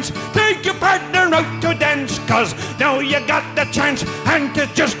your pants. Take your partner out to dance, 'cause now you got the chance, and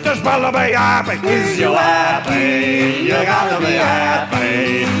it's just as well to be happy. Is you happy? You gotta be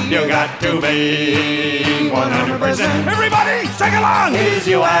happy. You got to be 100%. Everybody, sing along! Is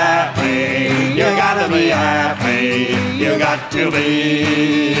you happy? You gotta be happy. You got to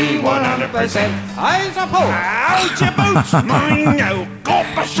be 100%. I suppose. Out your boots, mine now. Go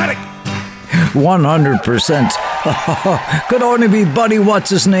pathetic. 100%. Could only be Buddy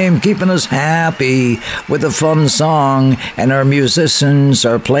What's-His-Name keeping us happy with a fun song, and our musicians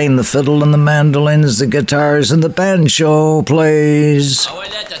are playing the fiddle and the mandolins, the guitars, and the banjo plays.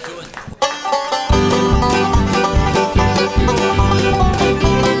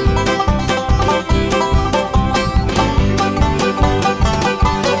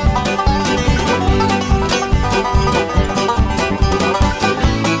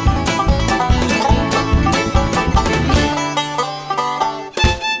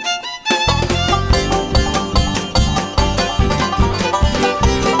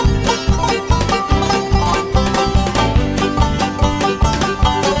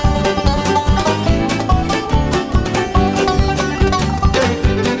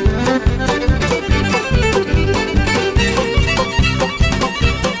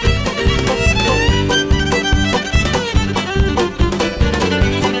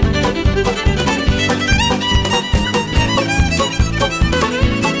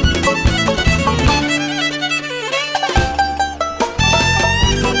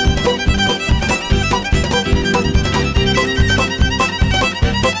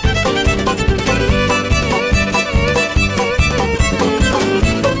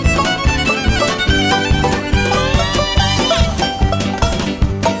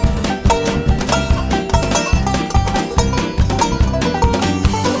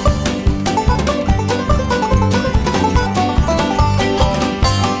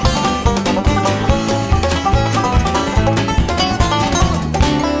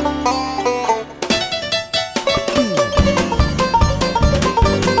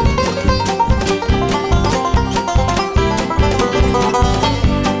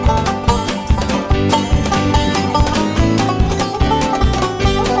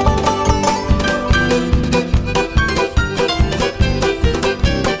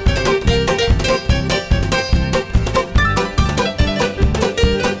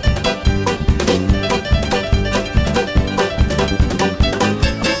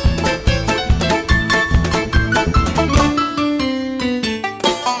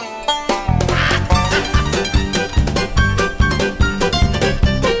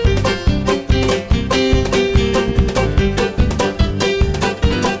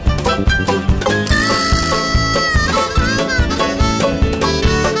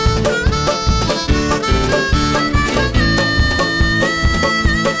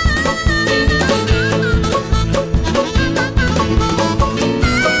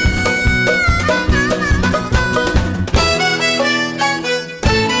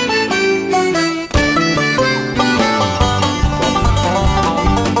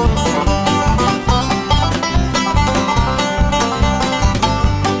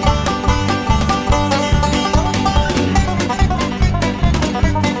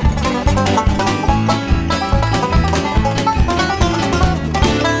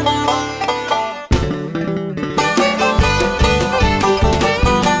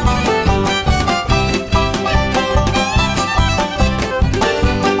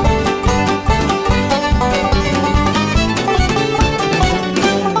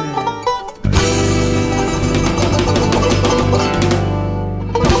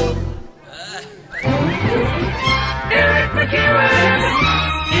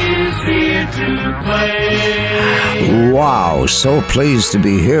 so pleased to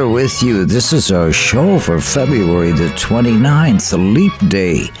be here with you. This is our show for February the 29th, a leap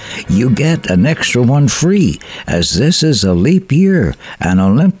day. You get an extra one free, as this is a leap year, an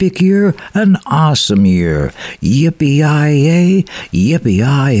Olympic year, an awesome year. Yippee-yi-yay,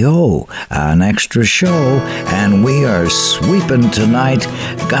 yippee-yi-oh, an extra show, and we are sweeping tonight.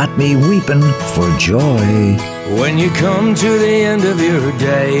 Got me weeping for joy. When you come to the end of your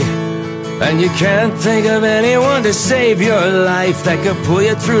day and you can't think of anyone to save your life that could pull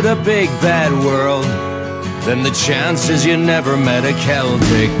you through the big bad world, then the chances you never met a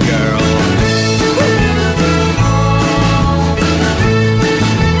Celtic girl.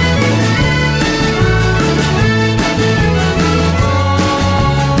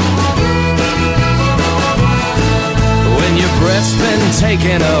 When your breath's been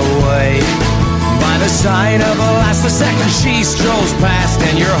taken away by the sight of a lass, the second she strolls past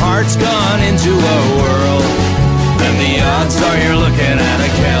and your heart's gone into a whirl, then the odds are you're looking at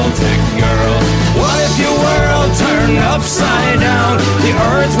a Celtic girl. What if your world turned upside down? The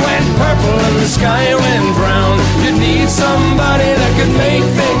earth went purple and the sky went brown. You'd need somebody that could make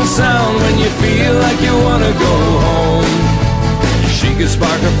things sound when you feel like you wanna go home. She could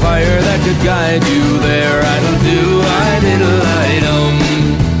spark a fire that could guide you there. I'll do, I did a light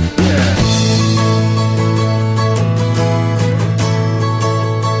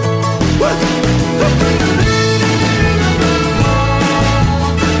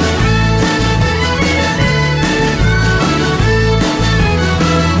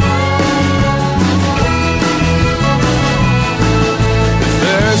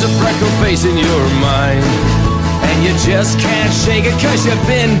face in your mind, and you just can't shake it 'cause you've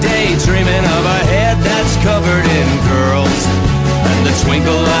been daydreaming of a head that's covered in curls and the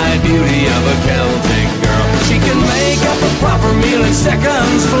twinkle-eyed beauty of a Celtic girl. She can make up a proper meal in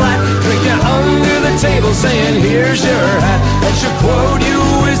seconds flat, drink you under the table saying here's your hat, and she'll quote you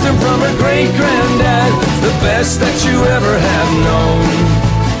wisdom from her great-granddad. It's the best that you ever have known,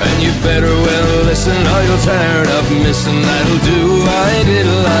 and you better well listen or you'll tired of missing. That'll do, I did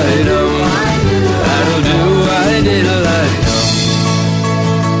a light on. That'll do, I did a light on.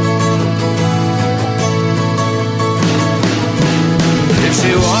 If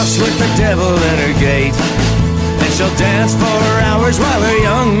she walks with the devil in her gate, and she'll dance for hours while her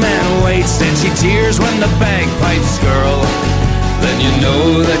young man waits, and she tears when the bagpipes skirl, then you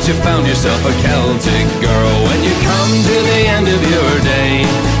know that you found yourself a Celtic girl. When you come to the end of your day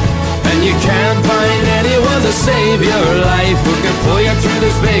and you can't find anyone to save your life who can pull you through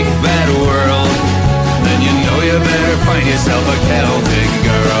this big bad world, then you know you better find yourself a Celtic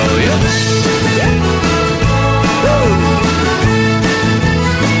girl. Yeah.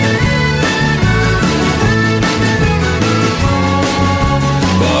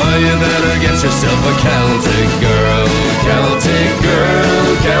 Boy, you better get yourself a Celtic girl. Celtic girl,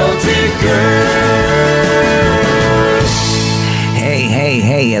 Celtic girl.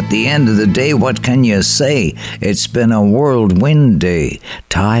 Hey, at the end of the day, what can you say? It's been a whirlwind day,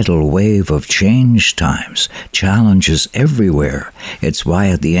 tidal wave of change times, challenges everywhere. It's why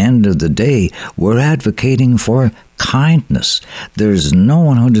at the end of the day, we're advocating for kindness. There's no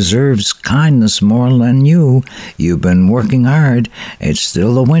one who deserves kindness more than you. You've been working hard. It's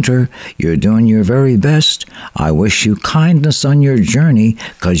still the winter. You're doing your very best. I wish you kindness on your journey,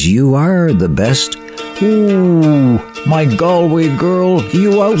 'cause you are the best. Ooh, my Galway girl,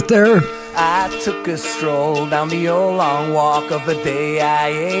 you out there? I took a stroll down the old long walk of the day.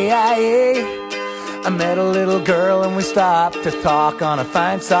 I met a little girl and we stopped to talk on a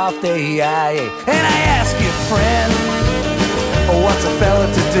fine soft day. And I asked you, friend, what's a fella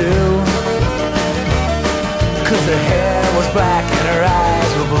to do? 'Cause her hair was black and her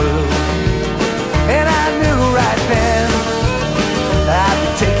eyes were blue. And I knew right then I'd be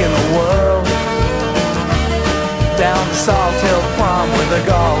taking the world down to Salt Hill Prom with a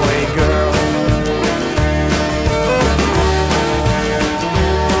Galway girl.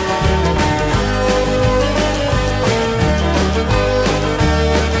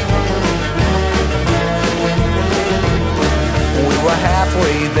 We were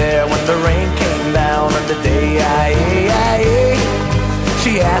halfway there when the rain came down on the day.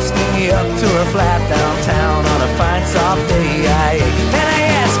 She asked me up to her flat downtown on a fine soft day. And I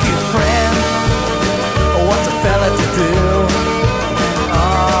asked you, friend, what's a fella to do?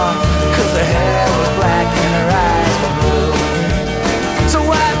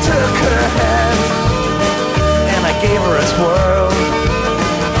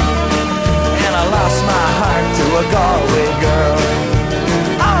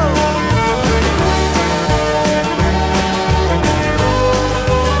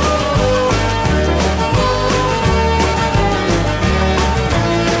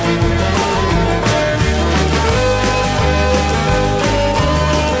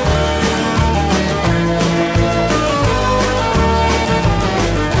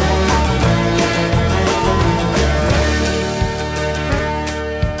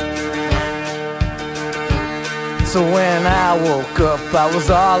 So when I woke up, I was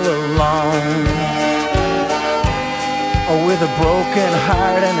all alone, with a broken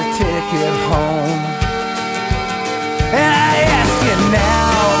heart and a ticket home. And I ask you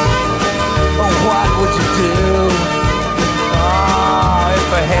now, what would you do? Oh, if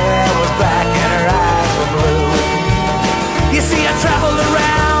her hair was black and her eyes were blue. You see, I traveled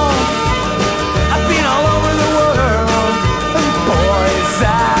around, I've been all over the world, and boys,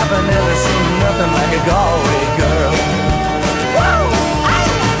 I've never seen nothing like a Galway girl. Woo!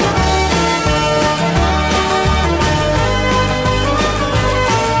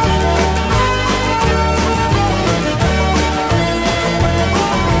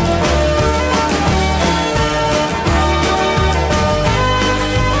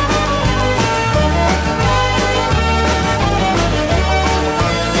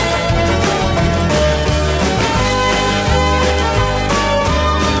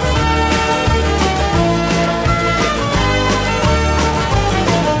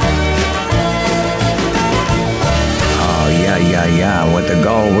 Yeah, with the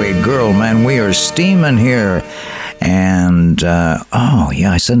Galway girl, man, we are steaming here. And,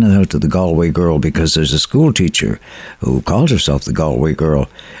 I sent it out to the Galway girl because there's a school teacher who calls herself the Galway girl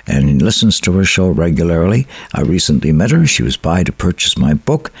and listens to her show regularly. I recently met her. She was by to purchase my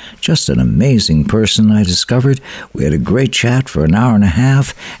book. Just an amazing person, I discovered. We had a great chat for an hour and a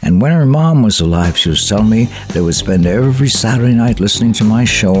half. And when her mom was alive, she was telling me they would spend every Saturday night listening to my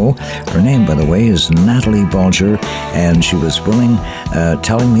show. Her name, by the way, is Natalie Bulger. And she was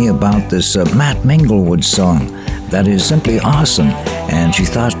telling me about this Matt Minglewood song. That is simply awesome, and she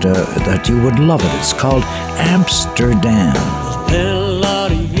thought that you would love it. It's called Amsterdam. Spent a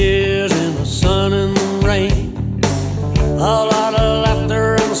lot of years in the sun and the rain, a lot of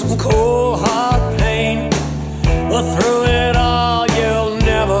laughter and some cold hard pain, but through it all you'll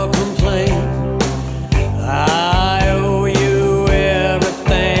never complain. I owe you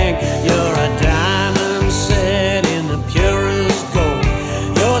everything. You're a diamond set in the purest gold.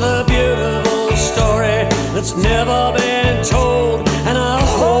 You're the beautiful story that's never been told, and I'll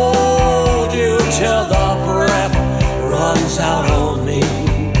hold you till the breath runs out on me.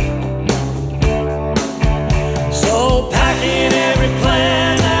 So packing every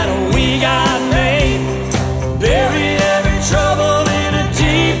plan that we got made, bury every trouble in a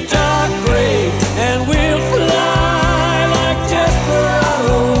deep dark grave, and we'll fly like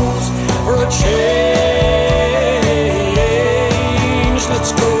desperados for a change.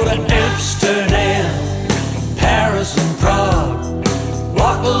 Let's go to Amsterdam, Paris and Prague,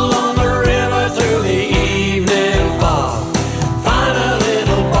 walk along the river through the evening fog, find a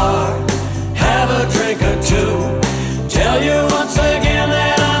little bar, have a drink or two, tell you once again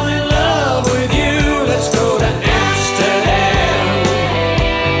that I'm in love with you. Let's go to Amsterdam.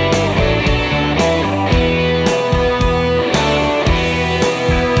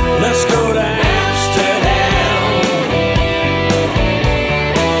 Let's go to Amsterdam.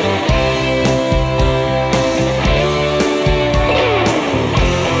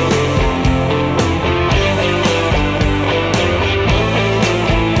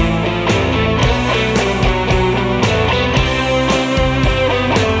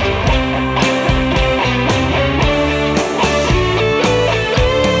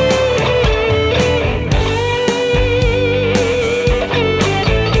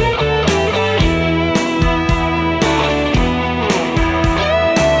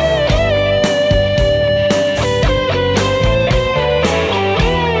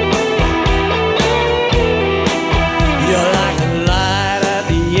 You're like a light at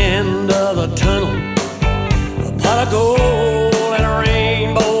the end of a tunnel, a pot of gold and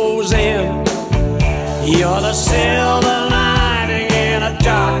rainbows in. You're the silver lining in a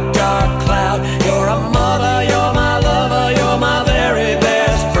dark, dark cloud. You're a mother, you're my lover, you're my very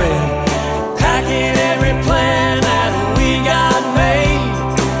best friend. Packing every plan that we got made,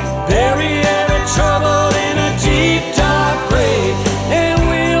 bury every trouble in a deep dark grave, and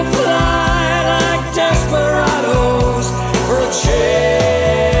we'll fly like desperados for a change.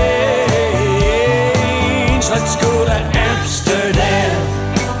 Let's go to Amsterdam,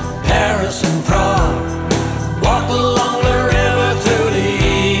 Paris and Prague, walk along the river through the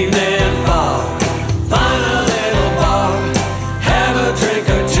evening fog, find a little bar, have a drink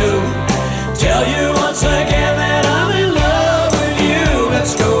or two, tell you once again that I'm in love with you.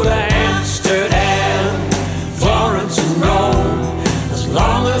 Let's go to Amsterdam, Florence and Rome, as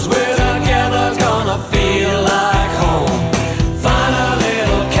long as we're together it's gonna feel like home. Find a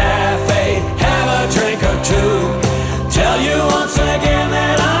little cafe, have a drink or two, tell you once again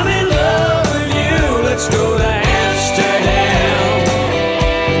that I'm in love with you. Let's go to Amsterdam.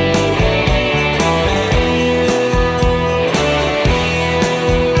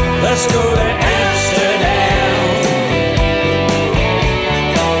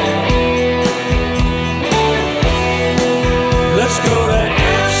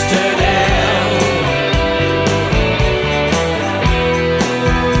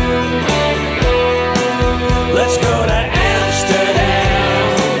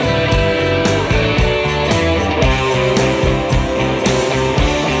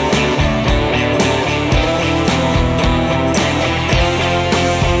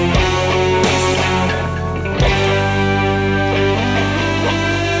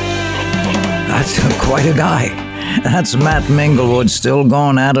 quite a guy. That's Matt Minglewood, still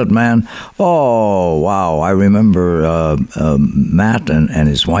going at it, man. Oh, wow. I remember Matt and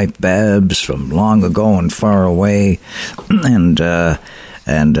his wife Babs from long ago and far away.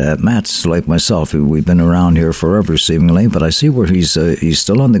 And Matt's like myself. We've been around here forever, seemingly, but I see where he's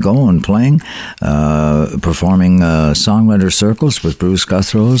still on the go and playing, performing songwriter circles with Bruce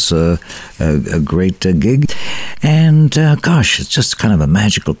Guthrow's, a great gig. And gosh, it's just kind of a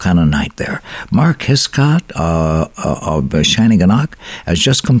magical kind of night there. Mark Hiscott of Shanneygannock has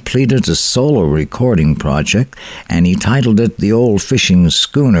just completed a solo recording project, and he titled it The Old Fishing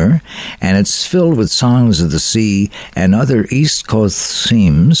Schooner, and it's filled with songs of the sea and other East Coast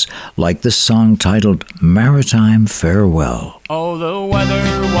themes, like this song titled Maritime Farewell. Oh, the weather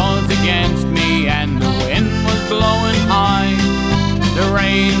was against me and the wind was blowing high, the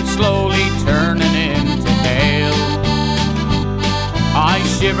rain slowly turning into hail. I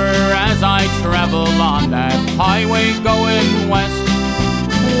shiver as I travel on that highway going west,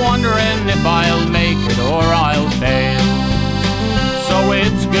 wondering if I'll make it or I'll fail. So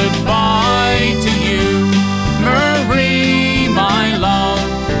it's goodbye to you, Marie, my love.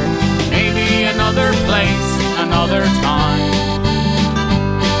 Maybe another place, another time.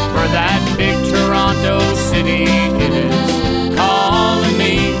 For that big Toronto city, it is calling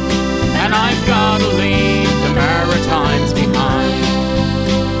me, and I've got to leave the Maritimes behind.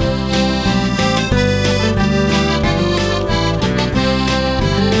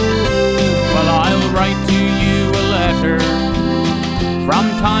 Well, I'll write to you a letter from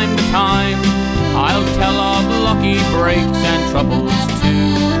time to time. I'll tell of lucky breaks and troubles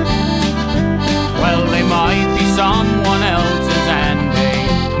too. Well, they might be someone else's and they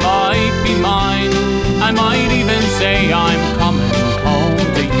might be mine. I might even say I'm coming home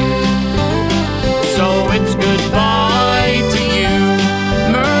to you. So it's goodbye to you,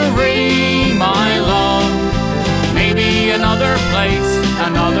 Marie, my love. Maybe another place,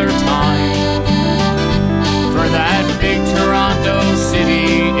 another time. For that big Toronto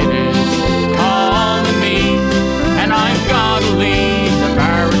city, it is calling me, and I've got to leave the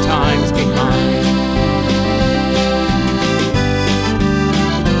Maritimes behind.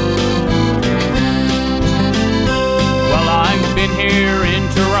 Well, I've been here in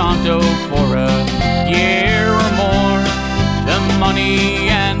Toronto for a year or more. The money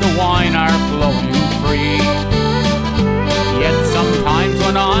and the wine are flowing free. Yet sometimes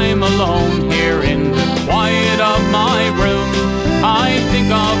when I'm alone here in the quiet of my room, I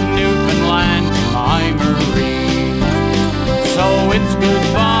think of Newfoundland, my Marie. So it's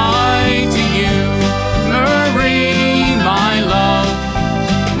goodbye to you, Marie, my love.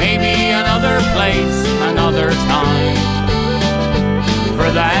 Maybe another place, another time. For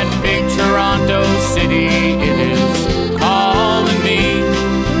that big Toronto city, it is calling me,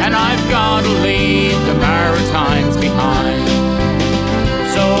 and I've got to leave the Maritimes behind.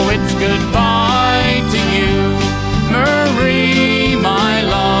 So it's goodbye to you, Marie, my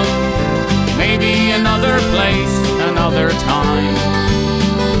love. Maybe another place, another time.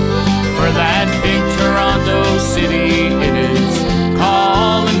 For that big Toronto city, it is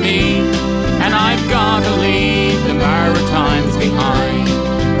calling me, and I've got to leave the Maritimes behind.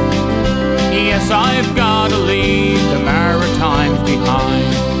 Yes, I've got to leave the Maritimes behind.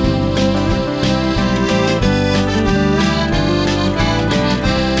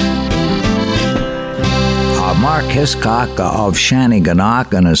 Mark Hiscock of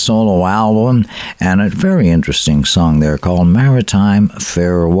Shanneygannock and a solo album, and a very interesting song there called Maritime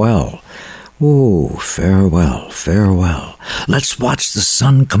Farewell. Ooh, farewell, farewell. Let's watch the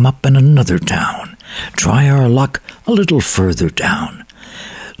sun come up in another town. Try our luck a little further down.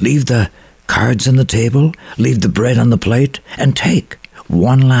 Leave the cards on the table, leave the bread on the plate, and take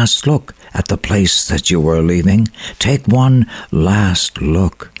one last look at the place that you were leaving. Take one last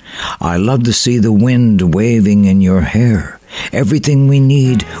look. I love to see the wind waving in your hair. Everything we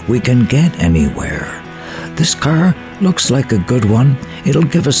need, we can get anywhere. This car looks like a good one. It'll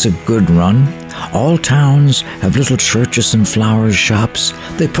give us a good run. All towns have little churches and flower shops.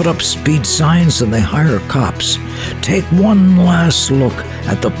 They put up speed signs and they hire cops. Take one last look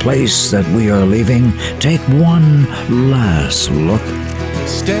at the place that we are leaving. Take one last look.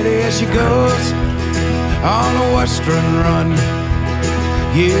 Steady as she goes on a western run.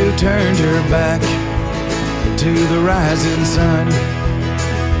 You turned your back to the rising sun.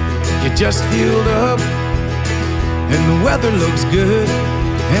 You just fueled up and the weather looks good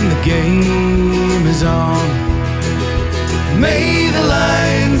and the game is on. May the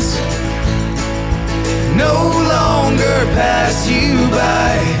lines no longer pass you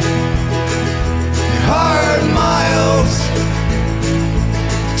by. Hard miles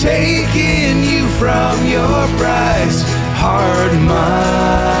taking you from your prize, hard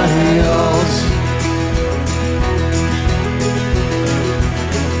miles.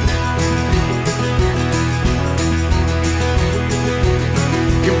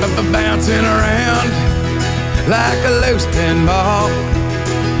 Bouncing around like a loose pinball.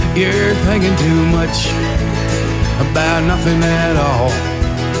 You're thinking too much about nothing at all.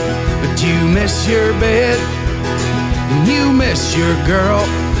 But you miss your bed, and you miss your girl,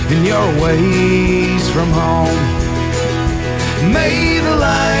 and your ways from home. May the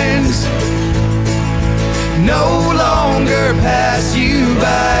lines no longer pass you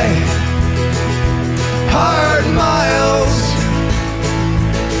by. Hard miles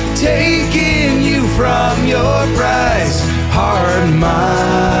taking you from your prize, hard miles.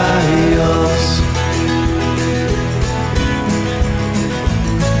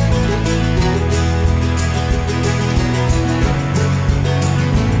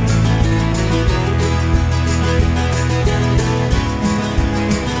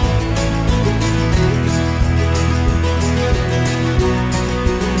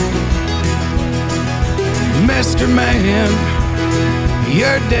 Mr. Man,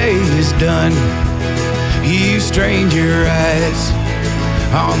 your day is done. You strained your eyes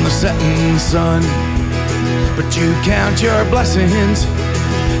on the setting sun, but you count your blessings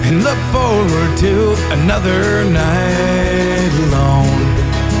and look forward to another night alone.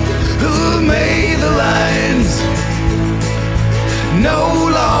 Who made the lines no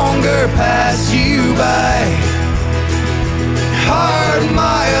longer pass you by? Hard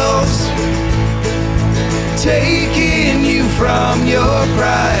miles taking you from your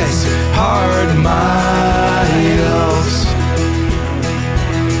prize, hard miles.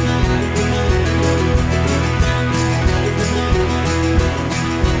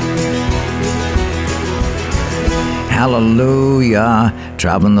 Hallelujah,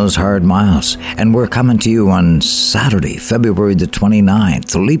 traveling those hard miles. And we're coming to you on Saturday, February the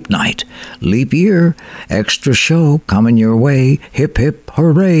 29th, Leap Night, Leap Year, extra show coming your way. Hip, hip,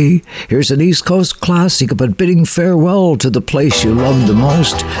 hooray. Here's an East Coast classic, but bidding farewell to the place you love the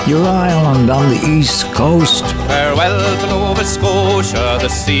most, your island on the East Coast. Farewell to Nova Scotia, the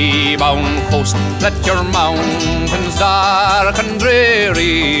sea-bound coast. Let your mountains dark and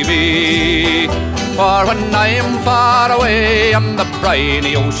dreary be. For when I am far away on the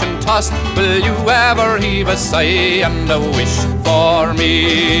briny ocean tossed, will you ever heave a sigh and a wish for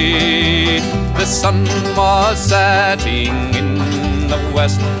me? The sun was setting in the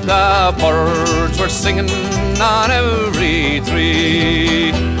west, the birds were singing on every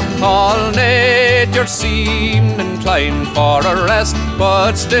tree. All nature seemed inclined for a rest,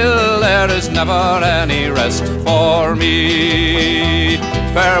 but still there is never any rest for me.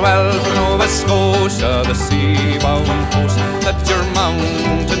 Farewell to Nova Scotia, the sea-bound coast. Let your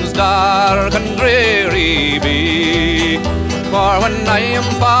mountains dark and dreary be. For when I am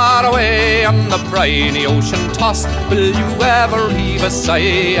far away on the briny ocean tossed, will you ever heave a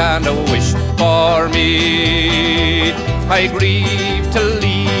sigh and a wish for me? I grieve to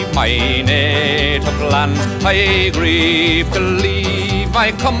leave my native land, I grieve to leave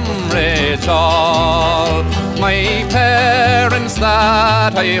my comrades all. My parents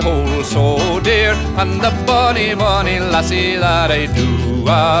that I hold so dear, and the bonny, bonny lassie that I do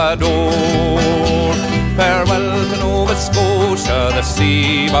adore. Farewell to Nova Scotia, the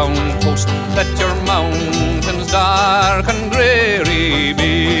sea-bound coast. Let your mountains dark and dreary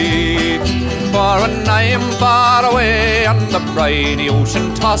be. For when I am far away on the briny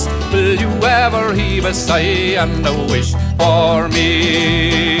ocean tossed, will you ever heave a sigh and a wish for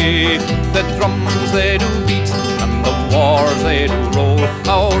me? The drums they do beat and the wars they do roll.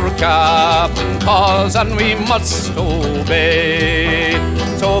 Our captain calls and we must obey.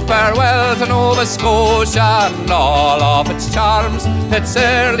 So farewell to Nova Scotia and all of its charms. It's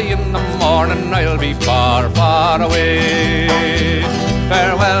early in the morning, I'll be far, far away.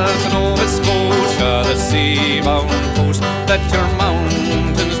 Farewell to Nova Scotia, the sea-bound coast. Let your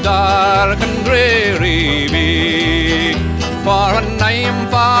mountains dark and dreary be. For when I am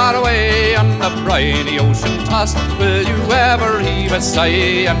far away on the briny ocean tossed, will you ever heave a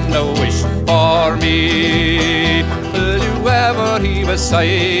sigh and a wish for me? Will you ever heave a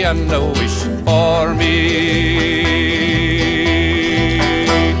sigh and a wish for me?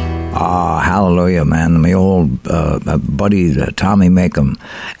 Ah, hallelujah, man. My old buddy, Tommy Makem,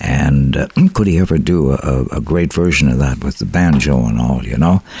 and could he ever do a great version of that with the banjo and all, you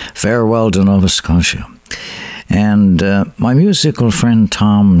know? Farewell to Nova Scotia. And my musical friend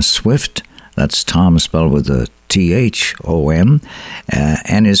Tom Swift, that's Tom spelled with a Thom,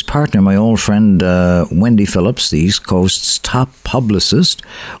 and his partner, my old friend Wendy Phillips, the East Coast's top publicist,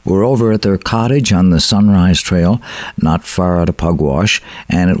 were over at their cottage on the Sunrise Trail, not far out of Pugwash,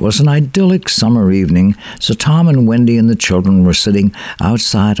 and it was an idyllic summer evening. So Tom and Wendy and the children were sitting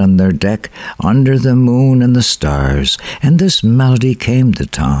outside on their deck under the moon and the stars, and this melody came to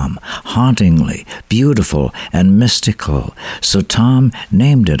Tom, hauntingly beautiful and mystical. So Tom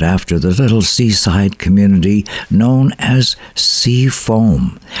named it after the little seaside community known as Sea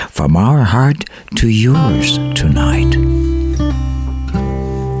Foam. From our heart to yours tonight.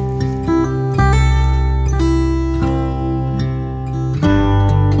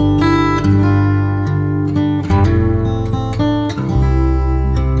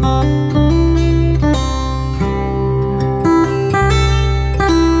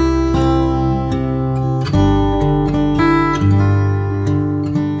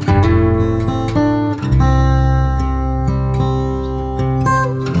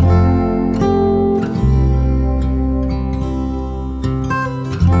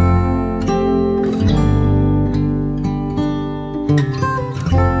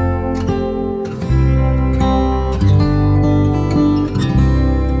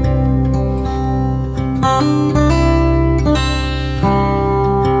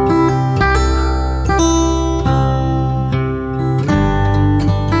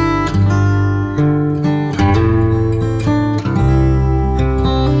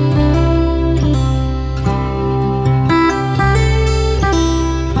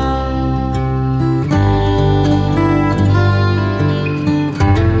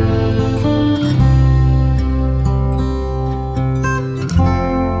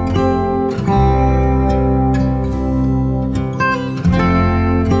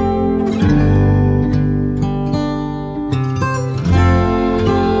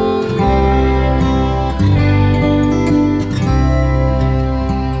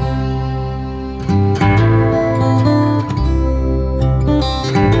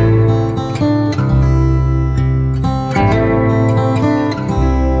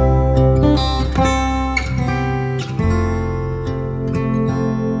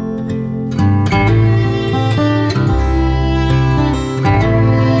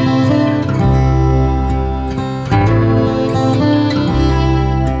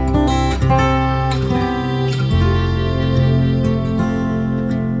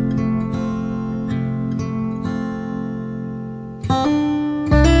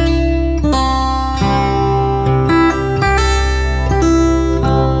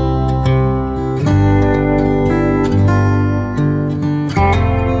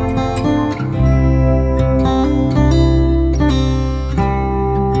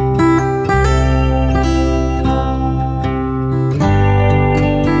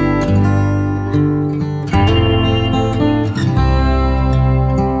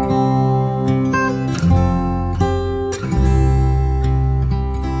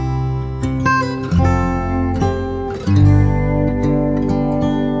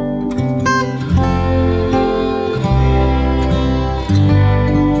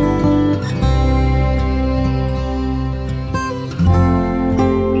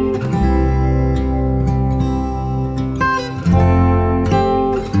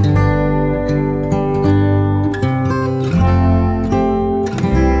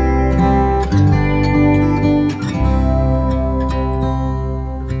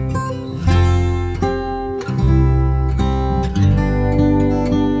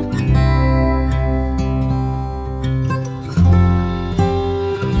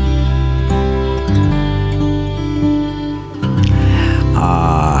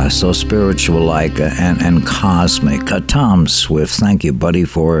 So spiritual like and cosmic. Tom Swift, thank you, buddy,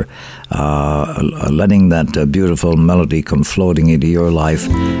 for letting that beautiful melody come floating into your life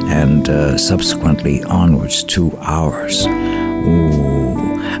and subsequently onwards to ours.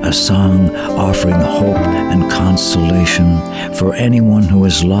 Ooh, a song offering hope and consolation for anyone who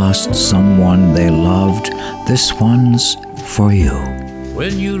has lost someone they loved. This one's for you.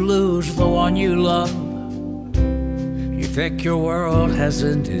 When you lose the one you love, you think your world has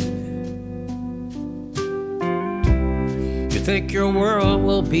ended. You think your world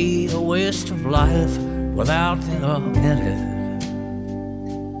will be a waste of life without them in it.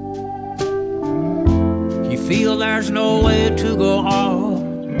 You feel there's no way to go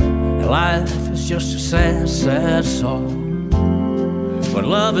on. Life is just a sad, sad song. But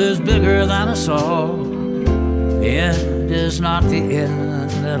love is bigger than us all. The end is not the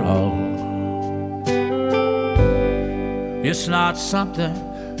end at all. It's not something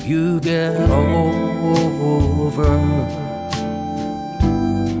you get over,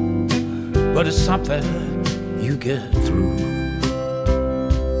 but it's something you get through.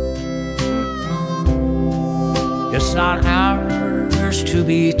 It's not ours to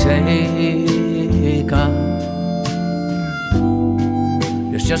be taken.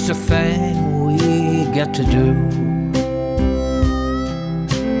 It's just a thing we get to do.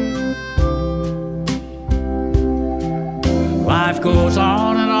 Life goes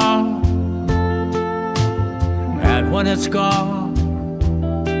on and on, and when it's gone,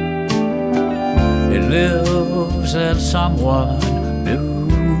 it lives in someone new.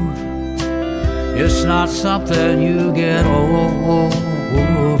 It's not something you get over,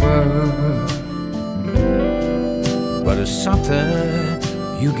 but it's something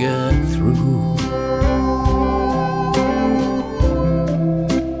you get through.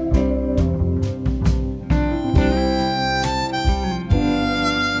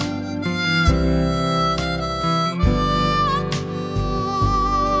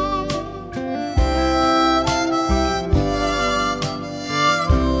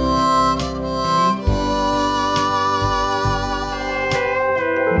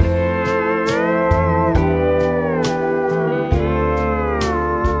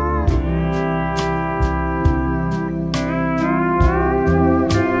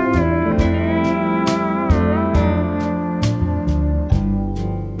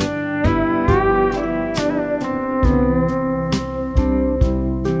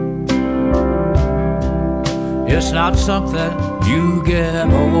 It's not something you get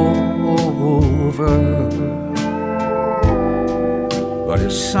over, but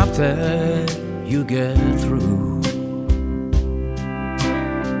it's something you get through.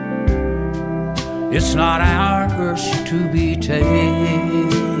 It's not ours to be taken.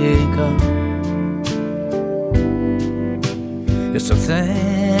 It's a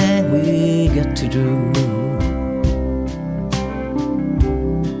thing we get to do.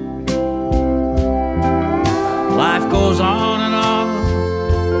 Life goes on and on,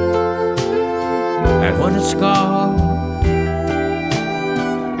 and when it's gone,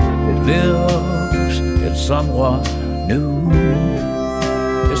 it lives in someone new.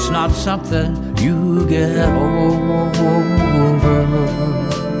 It's not something you get over,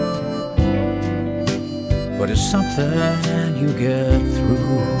 but it's something you get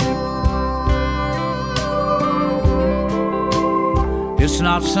through. It's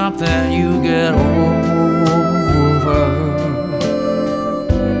not something you get over,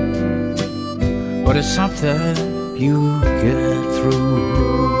 but it's something you get through.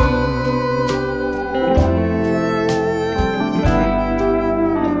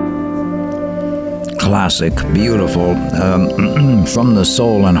 Classic, beautiful, from the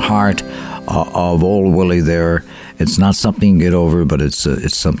soul and heart of old Willie there. It's not something you get over, but it's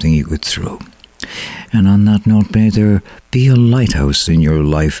something you get through. And on that note, may there be a lighthouse in your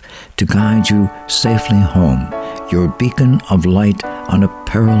life to guide you safely home, your beacon of light on a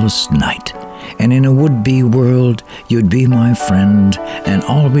perilous night. And in a would-be world, you'd be my friend and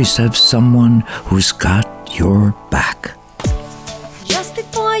always have someone who's got your back. Just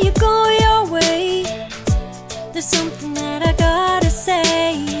before you go your way, there's something that I gotta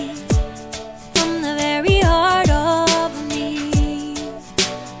say from the very heart of me.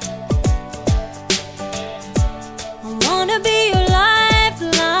 I wanna be your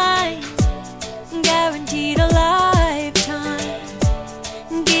lifeline, guaranteed a lifetime,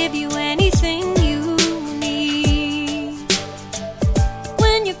 give you anything you need.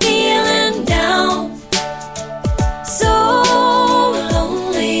 When you're feeling down, so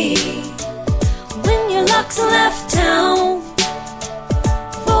lonely, when your luck's left town,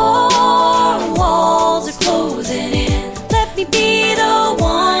 four walls are closing in, let me be the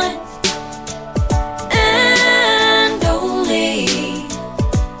one and only,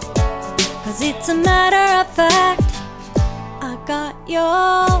 'cause it's a matter of fact, I got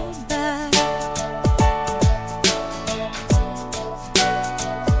your back.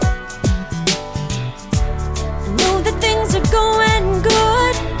 I know that things are going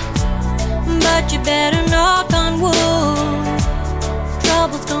good, but you better knock on wood,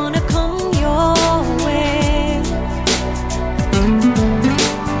 trouble's gonna come your way.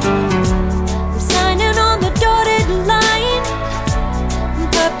 I'm signing on the dotted line,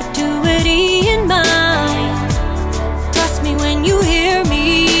 perpetuity in mind. Trust me when you hear me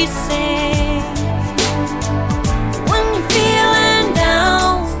say, when you're feeling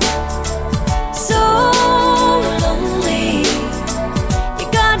down, so lonely, you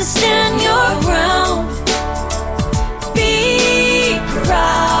gotta stand your ground, be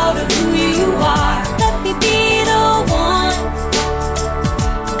proud of who you are, let me be the one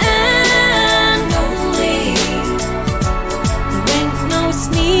and only. There ain't no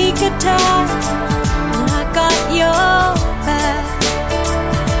sneak attack when I got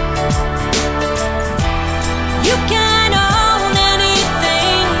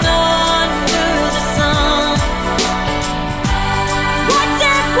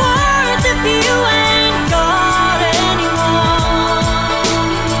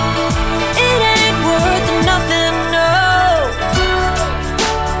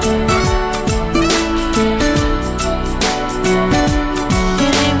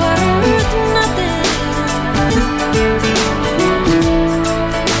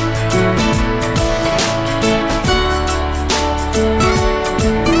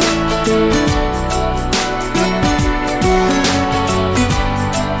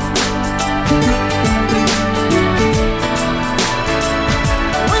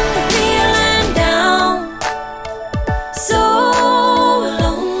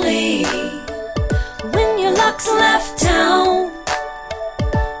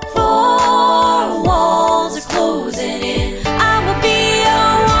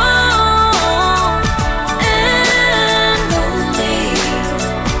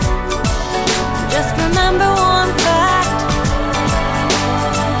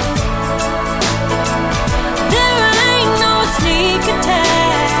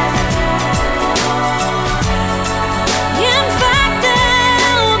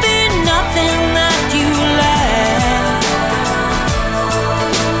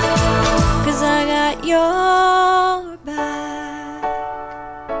your back.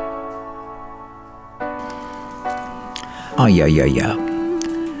 Oh, yeah.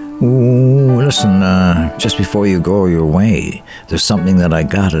 Ooh, listen, just before you go your way, there's something that I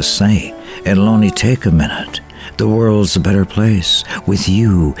gotta say. It'll only take a minute. The world's a better place with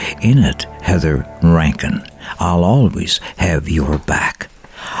you in it, Heather Rankin. I'll always have your back.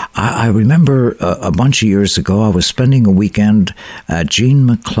 I remember a bunch of years ago, I was spending a weekend at Jean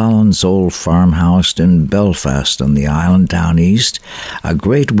McClellan's old farmhouse in Belfast on the island down east. A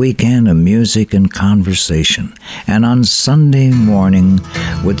great weekend of music and conversation. And on Sunday morning,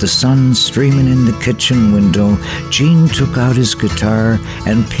 with the sun streaming in the kitchen window, Jean took out his guitar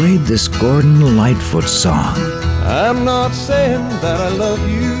and played this Gordon Lightfoot song. I'm not saying that I love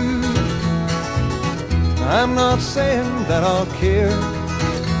you. I'm not saying that I'll care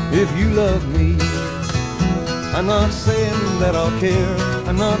if you love me. I'm not saying that I'll care.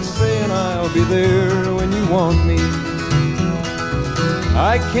 I'm not saying I'll be there when you want me.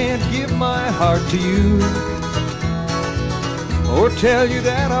 I can't give my heart to you or tell you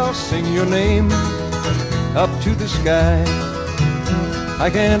that I'll sing your name up to the sky. I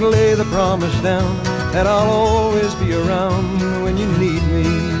can't lay the promise down that I'll always be around when you need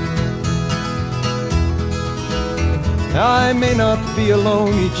me. I may not be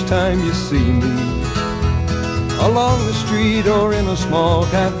alone each time you see me, along the street or in a small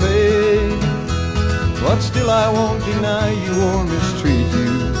cafe, but still I won't deny you or mistreat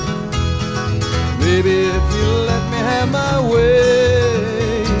you. Baby, if you let me have my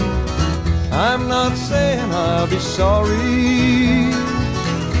way, I'm not saying I'll be sorry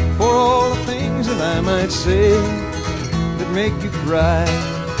for all the things that I might say that make you cry.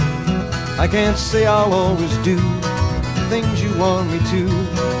 I can't say I'll always do things you want me to.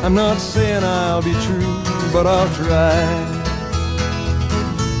 I'm not saying I'll be true, but I'll try.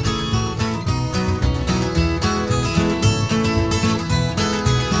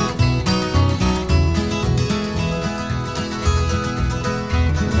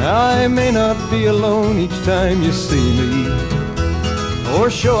 I may not be alone each time you see me, or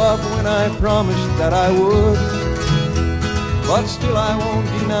show up when I promised that I would, but still I won't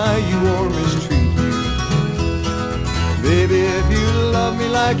deny you or mistreat you. Baby, if you love me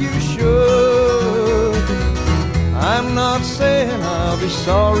like you should, I'm not saying I'll be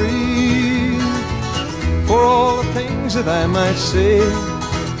sorry for all the things that I might say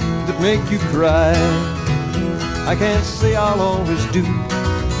that make you cry. I can't say I'll always do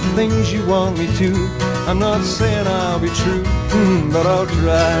things you want me to. I'm not saying I'll be true, but I'll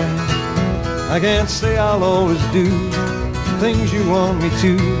try. I can't say I'll always do things you want me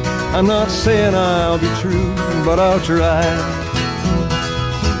to. I'm not saying I'll be true, but I'll try.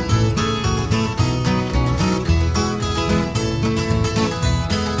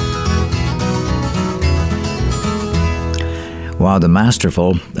 Wow, the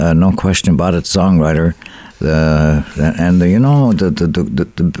masterful, no question about it, songwriter. The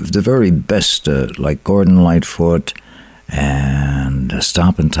very best, like Gordon Lightfoot and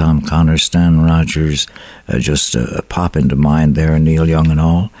Stompin' Tom Connor, Stan Rogers, just pop into mind there, Neil Young and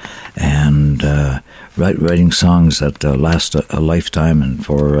all, and writing songs that last a lifetime and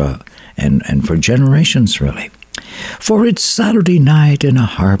for generations, really. For it's Saturday night in a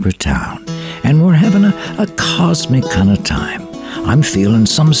harbor town, and we're having a cosmic kind of time. I'm feeling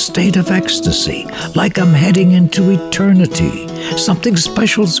some state of ecstasy, like I'm heading into eternity. Something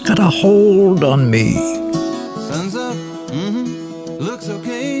special's got a hold on me. Sun's up, looks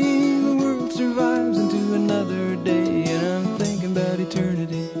okay. The world survives into another day, and I'm thinking about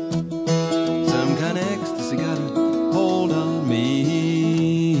eternity. Some kind of ecstasy got a hold on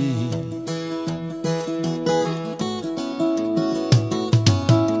me.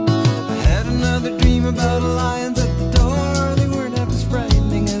 I had another dream about lions at the door. They weren't half as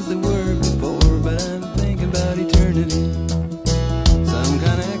frightening as they were before, but I'm thinking about eternity. Some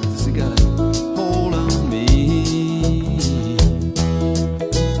kind of ecstasy got a hold on me.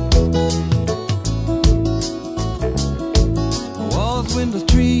 Walls, windows,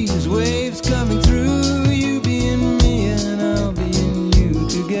 trees, waves coming through. You being me and I'll be in you,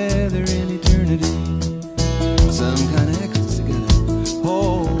 together in eternity. Some kind of ecstasy got a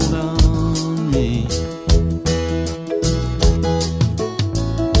hold on me.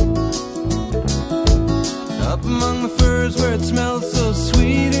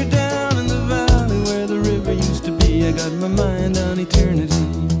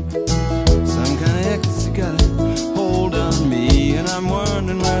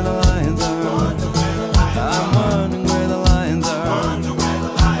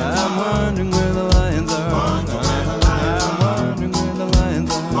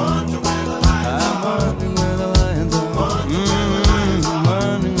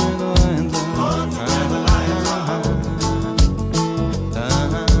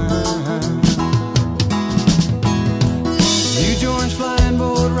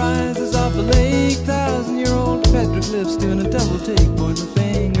 the cliffs doing a double take, pointing my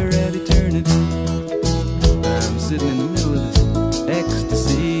finger at eternity. I'm sitting in the middle of this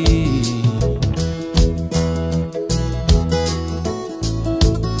ecstasy.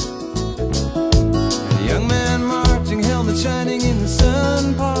 A young man marching, helmet shining in the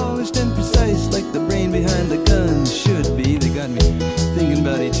sun, polished and precise like the brain behind the gun should be. They got me thinking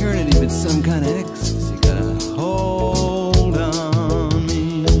about eternity, but some kind of ecstasy got a hold on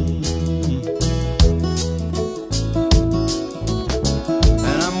me.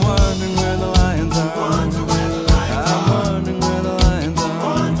 And I'm wondering where the lions are. I'm wondering where the lions are. I'm wondering where the lions are.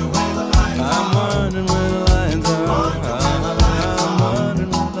 I'm wondering where the lions are. I'm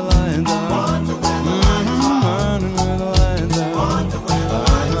wondering where the lions are. I'm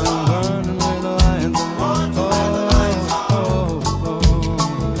wondering where the lions are.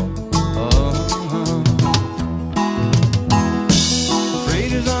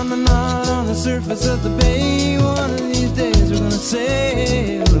 Freighters on the knot on the surface of the bay. One of these days we're gonna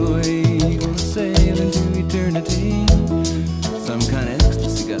sail away. Gonna sail into eternity. Some kind of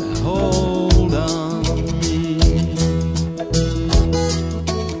ecstasy got a hold on me.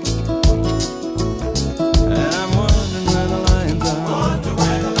 And I'm wondering where the lions are. I'm wondering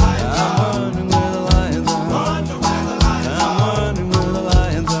where the lions are. I'm wondering where the lions are. I'm wondering where the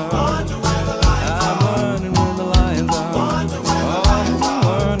lions are. I'm wondering where the lions are. I'm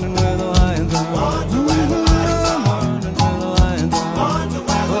wondering where the lions are.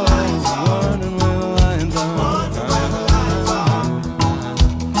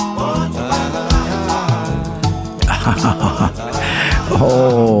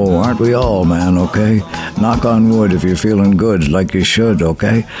 Oh, aren't we all, man, okay? Knock on wood if you're feeling good, like you should,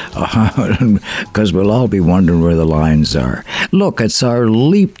 okay? Because we'll all be wondering where the lines are. Look, it's our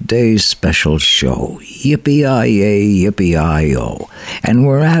Leap Day special show. Yippee-yi-yay, yippee-yi-yo. And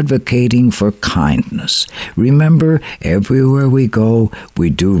we're advocating for kindness. Remember, everywhere we go, we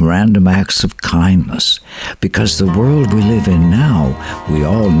do random acts of kindness. Because the world we live in now, we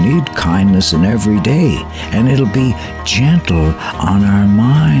all need kindness in every day. And it'll be gentle on our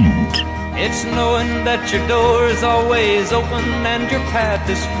mind. It's knowing that your door is always open and your path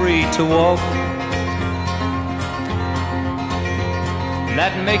is free to walk.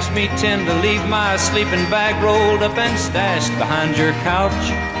 That makes me tend to leave my sleeping bag rolled up and stashed behind your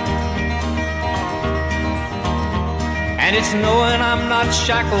couch. And it's knowing I'm not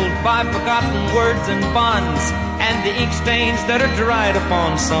shackled by forgotten words and bonds and the ink stains that are dried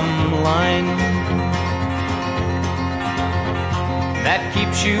upon some line. That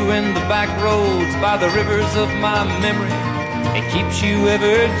keeps you in the back roads by the rivers of my memory. It keeps you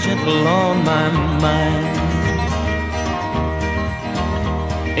ever gentle on my mind.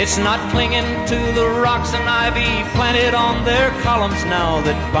 It's not clinging to the rocks and ivy planted on their columns now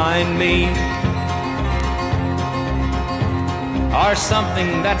that bind me, or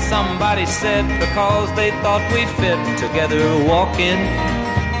something that somebody said because they thought we fit together walking.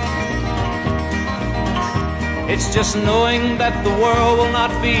 It's just knowing that the world will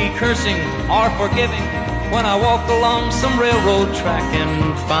not be cursing or forgiving when I walk along some railroad track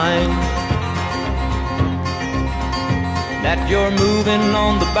and find that you're moving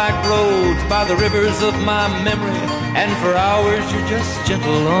on the back roads by the rivers of my memory, and for hours you're just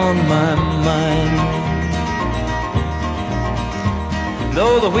gentle on my mind.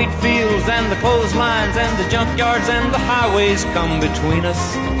 Though the wheat fields and the clotheslines and the junkyards and the highways come between us,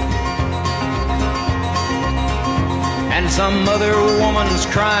 and some other woman's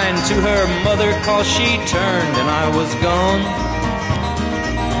crying to her mother 'cause she turned and I was gone,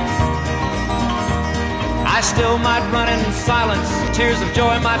 I still might run in silence, tears of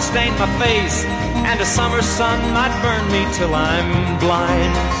joy might stain my face, and a summer sun might burn me till I'm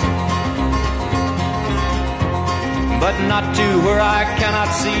blind. But not to where I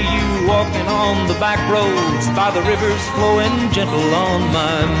cannot see you walking on the back roads by the rivers flowing gentle on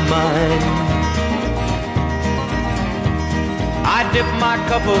my mind. I dip my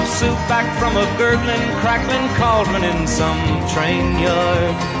cup of soup back from a gurgling, crackling cauldron in some train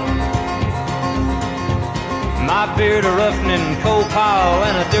yard. My beard a roughening coal pile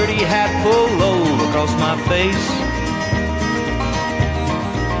and a dirty hat pulled low across my face.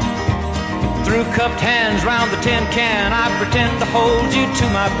 Through cupped hands round the tin can, I pretend to hold you to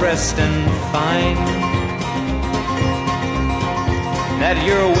my breast and find that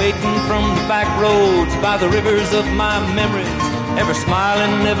you're waiting from the back roads by the rivers of my memories, ever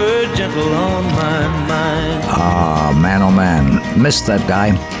smiling, ever gentle on my mind. Ah, man, oh man, missed that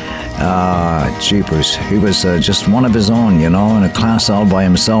guy. Jeepers. He was just one of his own, you know, in a class all by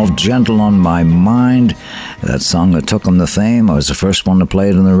himself. Gentle on My Mind. That song that took him to fame. I was the first one to play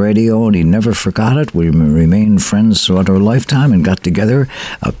it on the radio, and he never forgot it. We remained friends throughout our lifetime and got together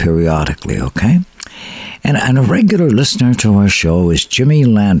periodically, okay? And a regular listener to our show is Jimmy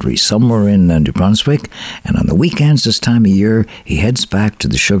Landry, somewhere in New Brunswick. And on the weekends this time of year, he heads back to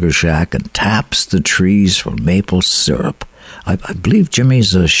the Sugar Shack and taps the trees for maple syrup. I believe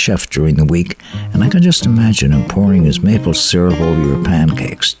Jimmy's a chef during the week, and I can just imagine him pouring his maple syrup over your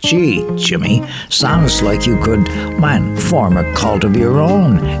pancakes. Gee, Jimmy, sounds like you could, man, form a cult of your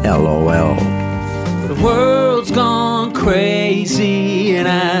own, LOL. The world's gone crazy, and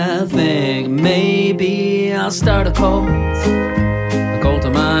I think maybe I'll start a cult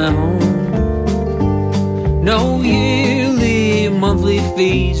of my own. No yearly, monthly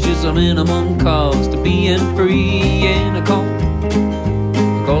fees, just a minimum cost of being free, and a cult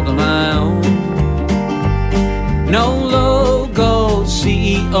of my own. No logo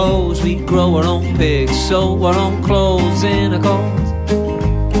CEOs, we grow our own pigs, sew our own clothes, in a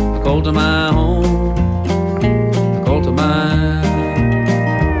cult of my own. To mine.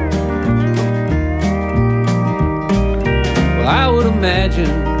 Well, I would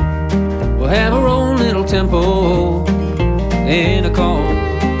imagine we'll have our own little temple in a cult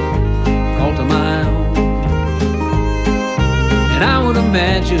of my own. And I would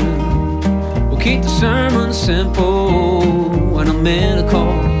imagine we'll keep the sermon simple when I'm in a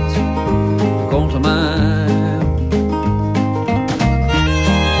cult of my own.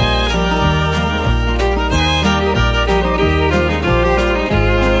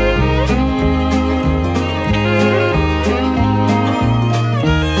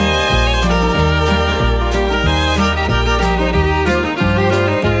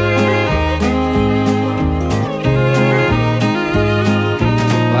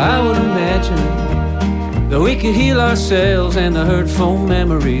 That we could heal ourselves and the hurtful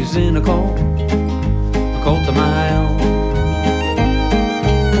memories in a cult of my own.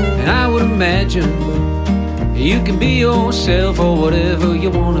 And I would imagine you can be yourself or whatever you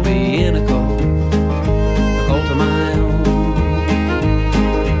want to be in a cult of my own.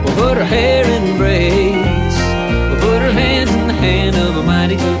 We'll put our hair in braids, we'll put our hands in the hand of a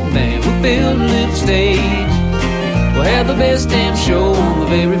mighty good man. We'll build a little stage, we'll have the best damn show on the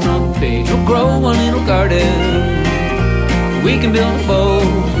very front page. We'll grow a little garden, we can build a boat.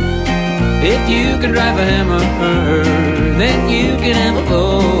 If you can drive a hammer, then you can have a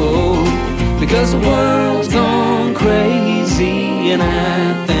boat. Because the world's gone crazy, and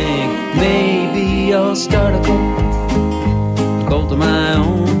I think maybe I'll start a cult of my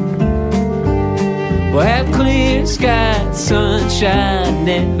own. We'll have clear skies, sunshine,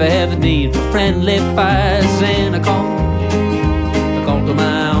 never have a need for friendly fires, and a cult of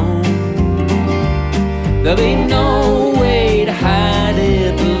my own. There'll be no way to hide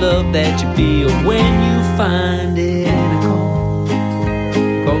it, the love that you feel when you find it, in a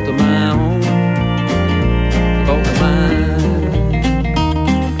cult of my own, cult of my own.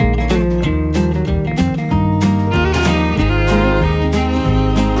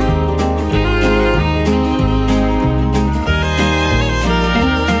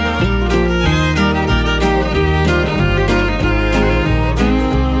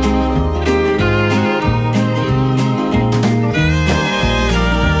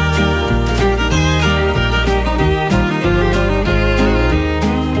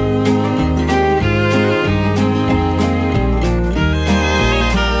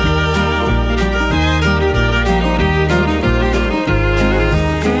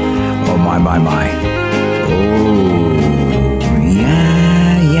 My. Oh,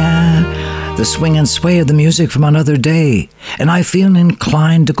 yeah. The swing and sway of the music from another day. And I feel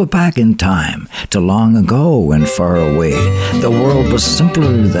inclined to go back in time to long ago and far away. The world was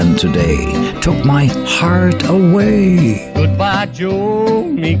simpler than today. Took my heart away. Goodbye, Joe.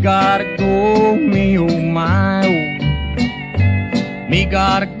 Me gotta go. Me, oh, my, oh. Me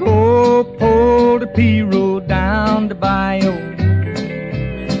gotta go. Pull the P-road down the bayou.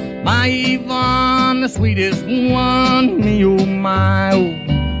 My Yvonne, the sweetest one, me oh my oh.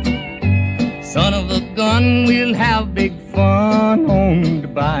 Son of a gun, we'll have big fun on the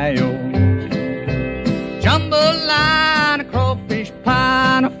bayou. Jambalaya, a crawfish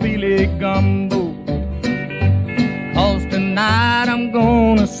pie, and a filet gumbo. 'Cause tonight I'm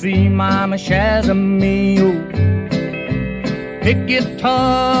gonna see Mama Shazamio. Pick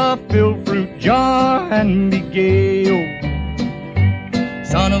guitar, fill fruit jar, and be gay oh.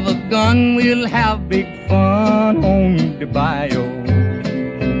 Son of a gun, we'll have big fun on the bayou.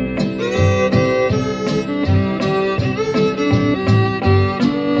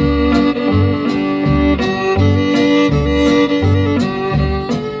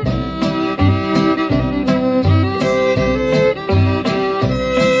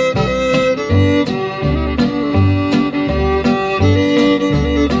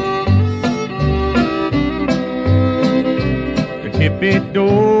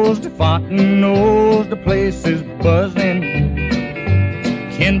 the place is buzzing.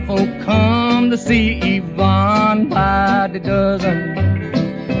 Kinfolk come to see Yvonne by the dozen.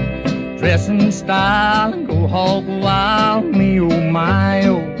 Dress in style and go hog wild, me oh my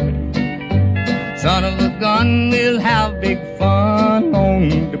oh. Son of a gun, we'll have big fun on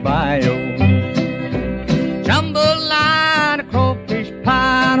the bayou. Jambalaya, a crawfish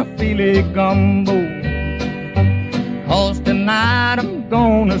pie, and a filet gumbo. 'Cause tonight I'm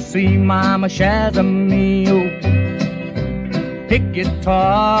gonna see Mama Shazamio. Pick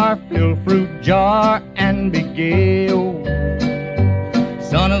guitar, fill fruit jar, and be gay, oh.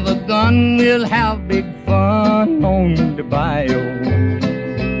 Son of a gun, we'll have big fun on the bayou.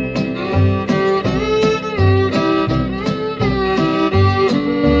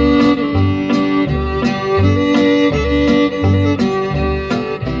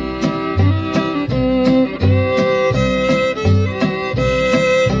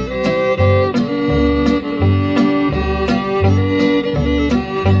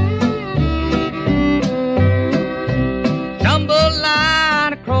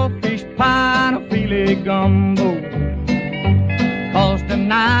 Gumbo. 'Cause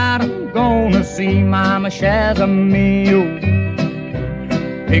tonight I'm gonna see Mama Shazamio.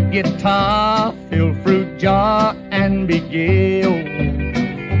 Pick guitar, fill fruit jar, and be gay, oh.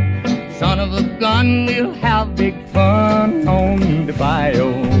 Son of a gun, we'll have big fun on the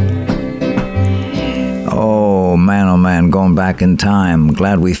bayou. Oh man, going back in time.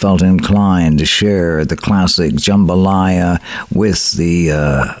 Glad we felt inclined to share the classic Jambalaya with the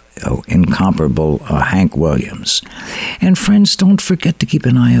incomparable Hank Williams. And friends, don't forget to keep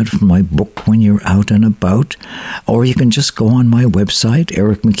an eye out for my book when you're out and about. Or you can just go on my website,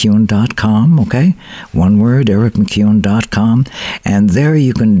 ericmacewen.com, okay? One word, ericmacewen.com. And there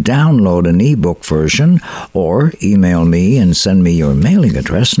you can download an ebook version or email me and send me your mailing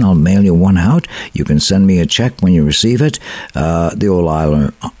address and I'll mail you one out. You can send me a check when you receive it. The old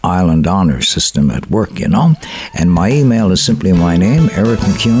Island Honor System at work, you know. And my email is simply my name,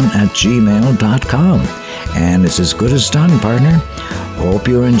 ericmacewen@gmail.com. And it's as good as done, partner. Hope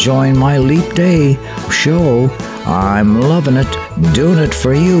you're enjoying my Leap Day show. I'm loving it, doing it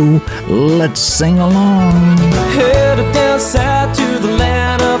for you. Let's sing along. Headed down south to the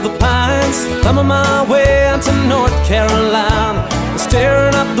land of the pines, thumbing my way into North Carolina.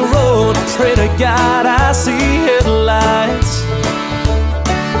 Staring up the road, pray to God I see headlights.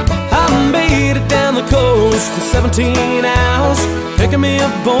 I made it down the coast in 17 hours, picking me a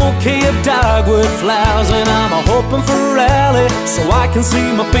bouquet of dogwood flowers, and I'm hoping for a rally so I can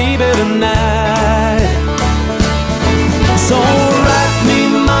see my baby tonight. So rock me,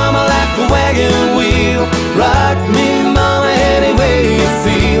 mama, like a wagon wheel. Rock me, mama, any way you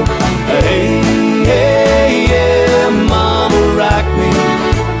feel. Hey, hey, yeah, mama, rock me.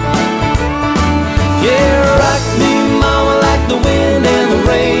 Yeah, rock me, mama, like the wind and the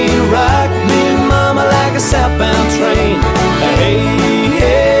rain. Rock me, mama, like a southbound train. Hey,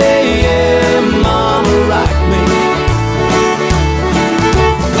 hey, yeah, mama, rock me.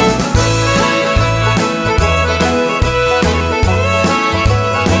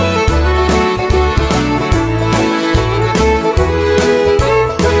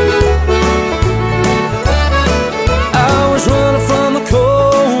 I was running from the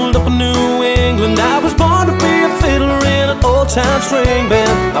cold up in New England. I was born to be a fiddler in an old-time string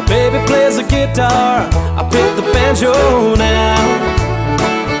band. My baby plays the guitar, I pick the banjo now.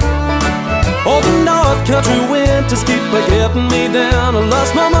 Oh, the North Country winters keep getting me down. I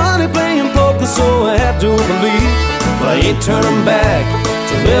lost my money playing poker, so I had to believe. But I ain't turning back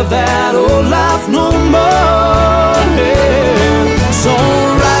to live that old life no more. Yeah. So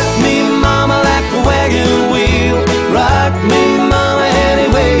rock me, mama, like a wagon wheel. Rock me, mama, any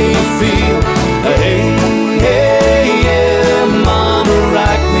way you feel. Hey, hey, yeah, mama,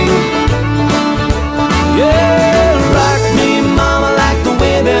 rock me. Yeah, rock me, mama, like the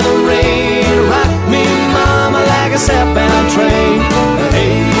wind and the rain. Rock me, mama, like a southbound train.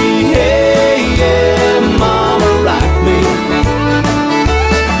 Hey, hey, yeah, mama, rock me.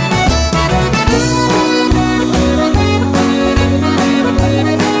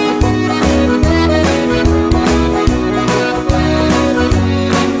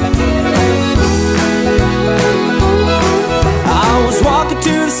 I was walking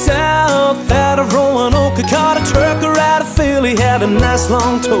to the south out of Roanoke. I caught a trucker out of Philly, had a nice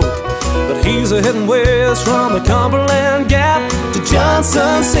long tote. But he's heading west from the Cumberland Gap to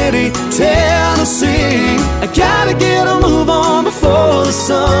Johnson City, Tennessee. I gotta get a move on before the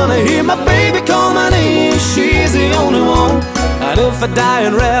sun. I hear my baby call my name, she's the only one. And if I die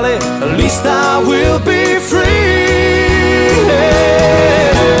in Raleigh, at least I will be free.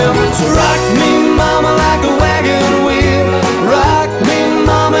 Yeah. So rock me, mama,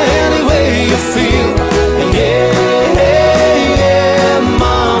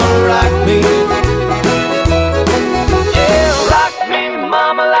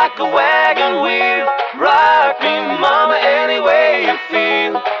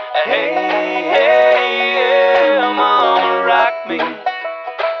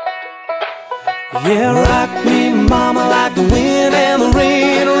 Yeah, rock me, mama, like the wind and the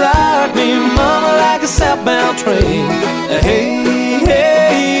rain. Rock me, mama, like a southbound train. Hey,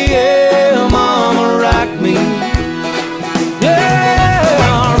 hey, yeah, mama, rock me.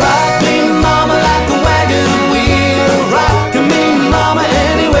 Yeah, rock me, mama, like a wagon wheel. Rock me, mama,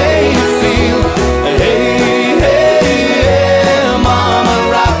 any way you feel. Hey, hey, yeah, mama,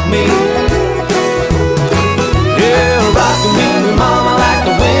 rock me. Yeah, rock me, mama, like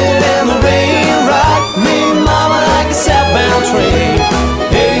the wind and the rain. Rock me, mama, like a southbound train.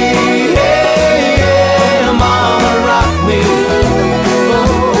 Hey, hey, yeah, mama, rock me.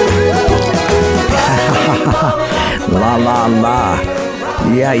 La la la.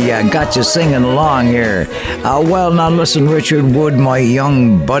 Yeah, got you singing along here. Well, now listen, Richard Wood, my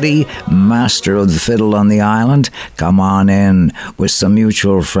young buddy, master of the fiddle on the island, come on in with some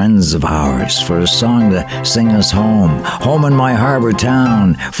mutual friends of ours for a song to sing us home. Home in my harbour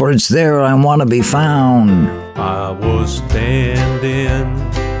town, for it's there I want to be found. I was standing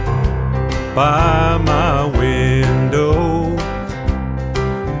by my window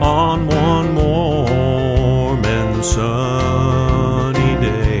on one warm and sunny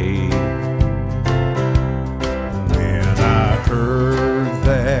day when I heard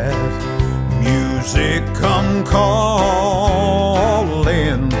that music come calling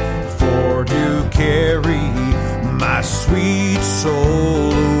for to carry my sweet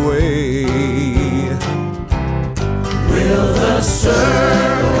soul away. Will the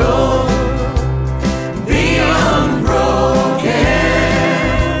circle be unbroken?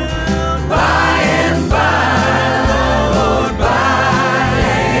 By and by, Lord, by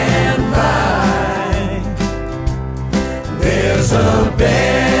and by, there's a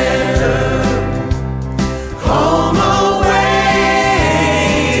better home awaiting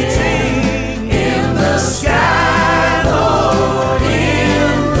in the sky, Lord,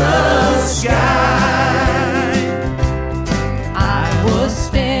 in the sky. I was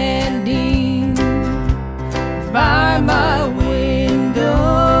standing by my window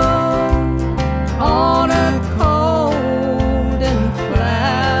on a cold and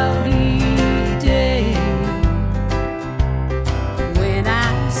cloudy day when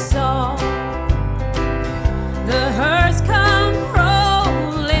I saw the hearse come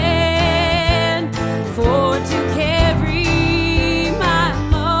rolling for to carry my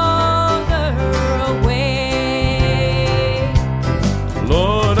mother away.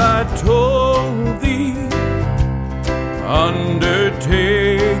 Lord, I told thee,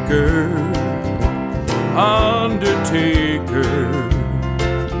 Undertaker,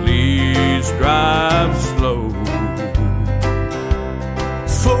 please drive slow.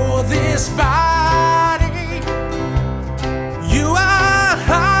 For this body you are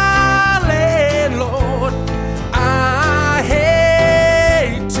highly, Lord. I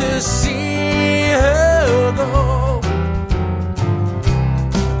hate to see her go.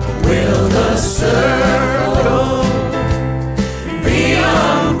 Will the circle be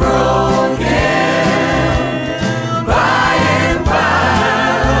unbroken? By and by,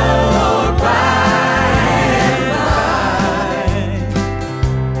 Lord, by and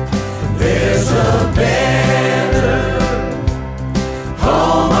by,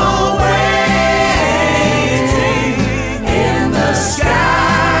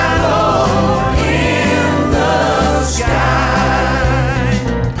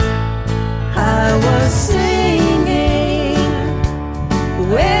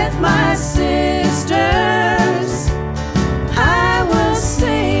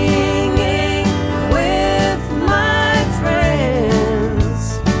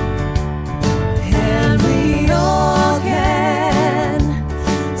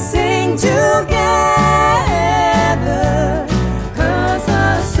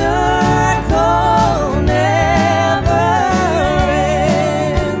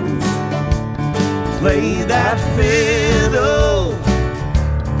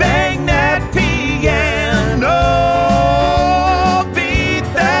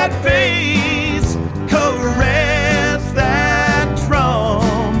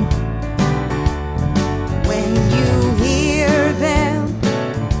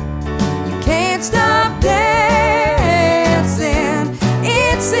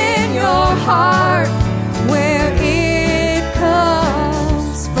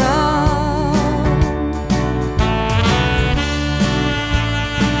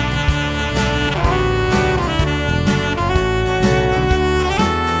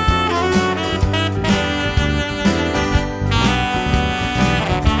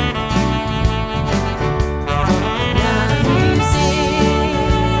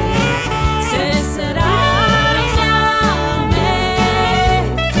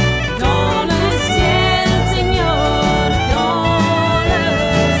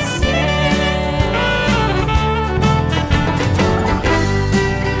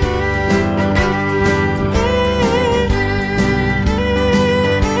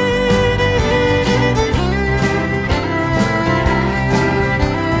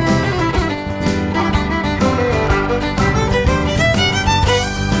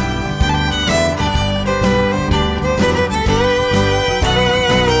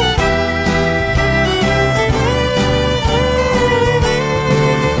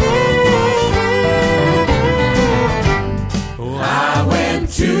 went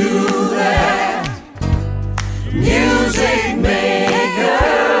to that music maker,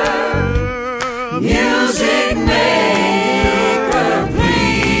 music maker,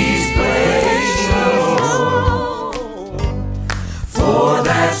 please play slow for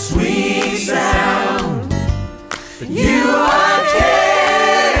that sweet sound you are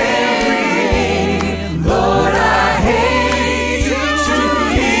carrying. Lord, I hate to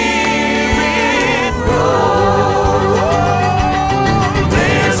hear it roll.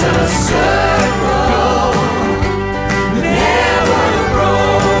 There's a circle never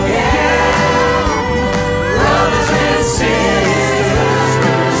broken. Brothers and sisters,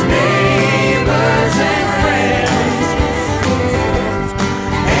 neighbors and friends,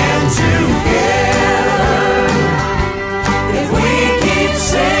 and together, if we keep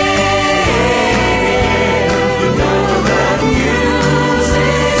singing, you know the music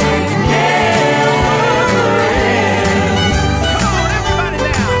never ends. Come on, everybody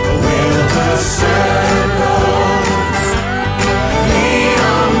now. Will the circles be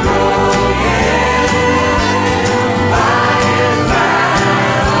unbroken by and by,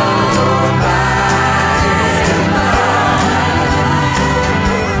 oh, by and by?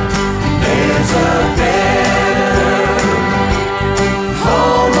 There's a better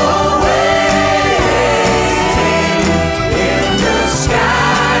home awaiting in the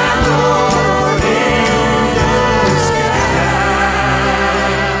sky, Lord, in the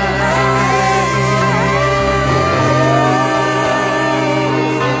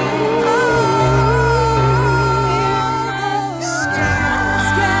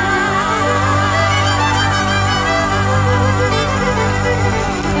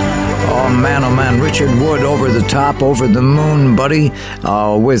Oh man, Richard Wood, Over the Top, Over the Moon, buddy,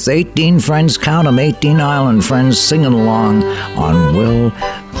 with 18 friends, count 'em, 18 island friends singing along on Will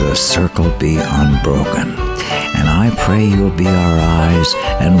the Circle Be Unbroken. And I pray you'll be our eyes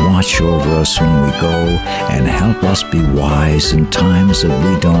and watch over us when we go and help us be wise in times that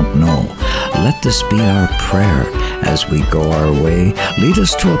we don't know. Let this be our prayer as we go our way. Lead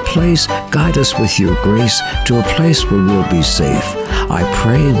us to a place, guide us with your grace to a place where we'll be safe. I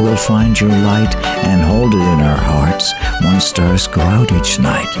pray we'll find your light and hold it in our hearts when stars go out each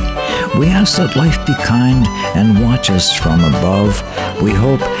night. We ask that life be kind and watch us from above. We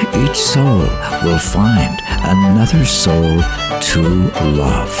hope each soul will find another soul to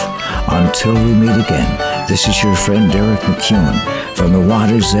love. Until we meet again, this is your friend Derek MacEwen from the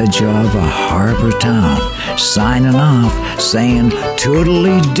water's edge of a harbor town, signing off, saying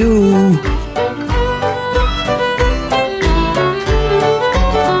toodly-doo.